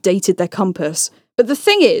haven't updated their compass. But the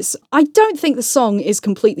thing is, I don't think the song is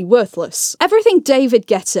completely worthless. Everything David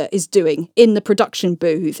Guetta is doing in the production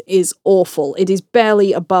booth is awful. It is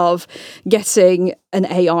barely above getting an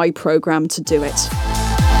AI program to do it.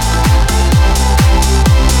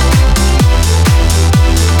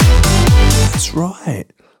 That's right.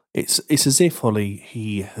 It's as if, Holly,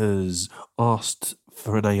 he has asked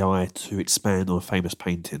for an AI to expand on a famous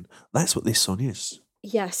painting. That's what this song is.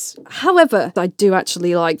 Yes. However, I do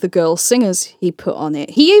actually like the girl singers he put on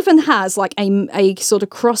it. He even has like a sort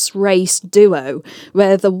of cross-race duo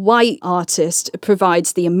where the white artist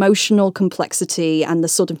provides the emotional complexity and the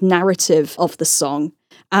sort of narrative of the song.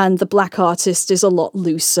 and the black artist is a lot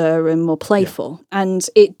looser and more playful. Yeah. And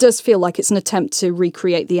it does feel like it's an attempt to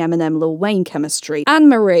recreate the Eminem Lil Wayne chemistry.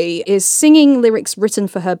 Anne-Marie is singing lyrics written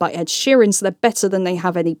for her by Ed Sheeran, so they're better than they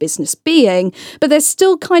have any business being, but they're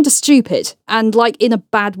still kind of stupid, and like in a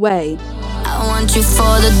bad way. I want you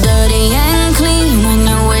for the dirty and clean. When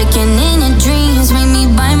you're waking in your dreams, make me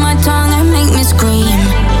bite my tongue and make me scream.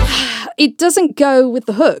 It doesn't go with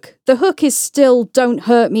the hook. The hook is still "Don't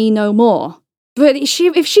hurt me no more." But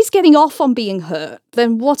if she's getting off on being hurt,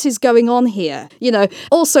 then what is going on here? You know,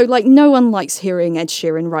 also, like, no one likes hearing Ed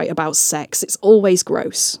Sheeran write about sex. It's always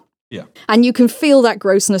gross. Yeah. And you can feel that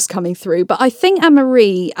grossness coming through. But I think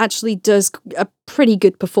Anne-Marie actually does a pretty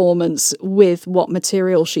good performance with what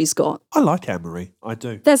material she's got. I like Anne-Marie. I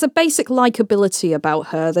do. There's a basic likability about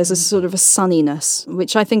her. There's a sort of a sunniness,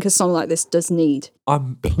 which I think a song like this does need.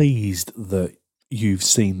 I'm pleased that you've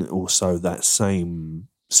seen also that same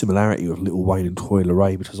similarity with Lil Wayne and Coi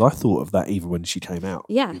Leray, because I thought of that even when she came out.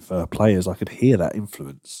 Yeah. With Players, I could hear that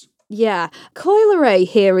influence. Yeah. Coi Leray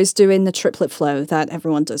here is doing the triplet flow that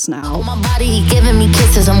everyone does now. My body giving me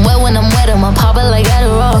kisses. I'm wet when I'm wet. I'm popping like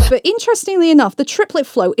Adderall. But interestingly enough, the triplet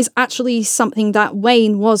flow is actually something that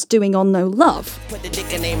Wayne was doing on No Love. Put the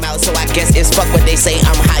dick in their mouth, so I guess it's fuck what they say.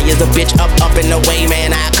 I'm high as a bitch, up in the way,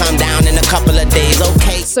 man. I come down in a couple of days,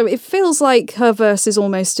 okay? So it feels like her verse is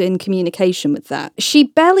almost in communication with that. She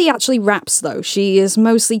barely actually raps, though. She is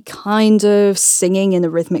mostly kind of singing in a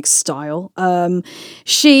rhythmic style.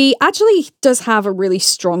 She actually does have a really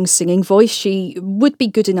strong singing voice. She would be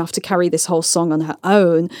good enough to carry this whole song on her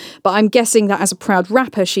own, but I'm guessing that as a proud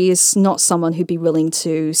rapper, she is not someone who'd be willing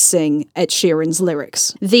to sing Ed Sheeran's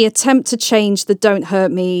lyrics. The attempt to change the Don't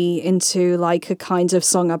Hurt Me into like a kind of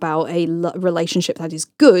song about a relationship that is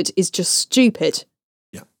good is just stupid.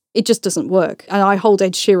 It just doesn't work. And I hold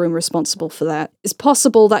Ed Sheeran responsible for that. It's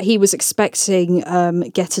possible that he was expecting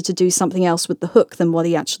Guetta to do something else with the hook than what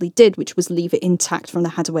he actually did, which was leave it intact from the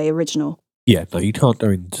Hadaway original. Yeah, no, you can't go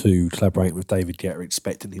into collaborating with David Guetta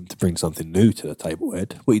expecting him to bring something new to the table,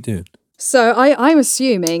 Ed. What are you doing? So I'm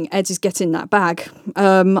assuming Ed is getting that bag.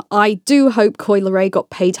 I do hope Coi Leray got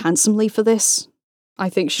paid handsomely for this. I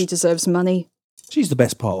think she deserves money. She's the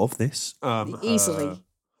best part of this. Easily.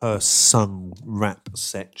 Her sung rap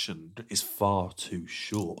section is far too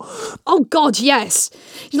short. Oh, God, yes.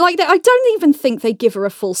 Like, I don't even think they give her a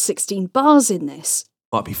full 16 bars in this.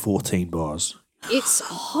 Might be 14 bars. It's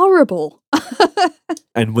horrible.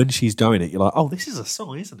 And when she's doing it, you're like, oh, this is a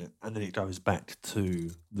song, isn't it? And then it goes back to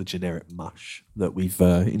the generic mush that we've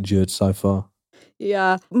endured so far.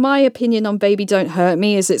 Yeah. My opinion on Baby Don't Hurt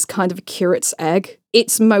Me is it's kind of a curate's egg.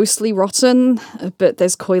 It's mostly rotten, but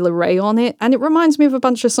there's Coi Leray on it, and it reminds me of a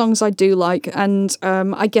bunch of songs I do like, and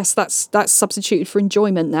I guess that's substituted for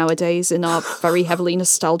enjoyment nowadays in our very heavily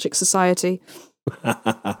nostalgic society.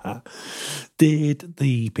 Did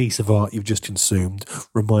the piece of art you've just consumed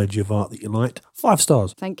remind you of art that you liked? 5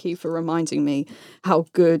 stars. Thank you for reminding me how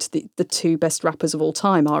good the two best rappers of all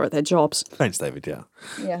time are at their jobs. Thanks, David, yeah.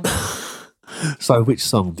 Yeah. So which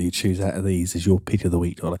song do you choose out of these as your pick of the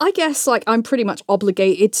week, Dolly? I guess I'm pretty much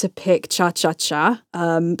obligated to pick Cha Cha Cha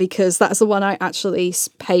because that's the one I actually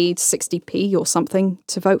paid 60p or something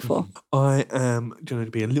to vote for. I am going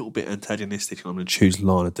to be a little bit antagonistic and I'm going to choose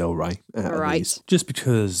Lana Del Rey out of these, just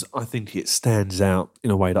because I think it stands out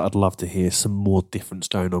in a way that I'd love to hear some more difference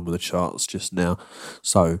going on with the charts just now.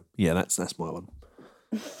 So yeah, that's my one.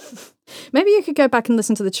 Maybe you could go back and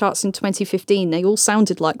listen to the charts in 2015. They all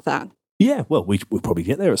sounded like that. Yeah, well, we'll probably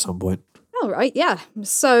get there at some point. All right, yeah.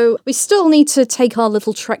 So we still need to take our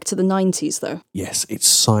little trek to the 90s, though. Yes,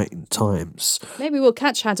 exciting times. Maybe we'll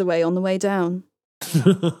catch Hadaway on the way down.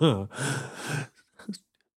 Do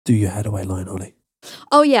your Hadaway line, Ollie.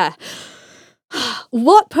 Oh, yeah.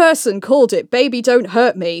 What person called it Baby Don't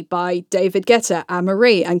Hurt Me by David Guetta,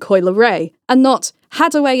 Anne-Marie and Coi Leray, and not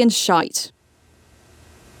Hadaway and Shite?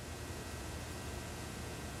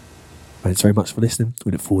 Thanks very much for listening.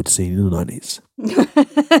 We look forward to seeing you in the 90s.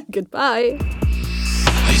 Goodbye.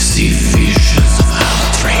 I see visions of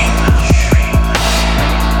our dream.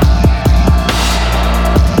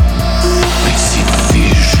 I see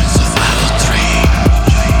visions of our dream.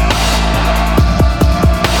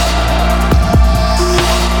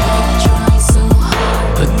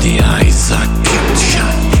 But the eyes are kept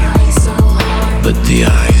shut. But the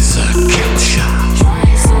eyes are kept shut.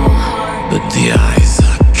 But the eyes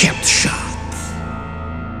are kept shut.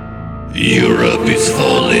 Europe is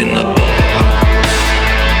falling apart.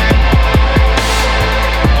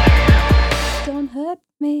 Don't hurt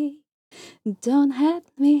me, don't hurt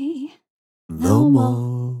me.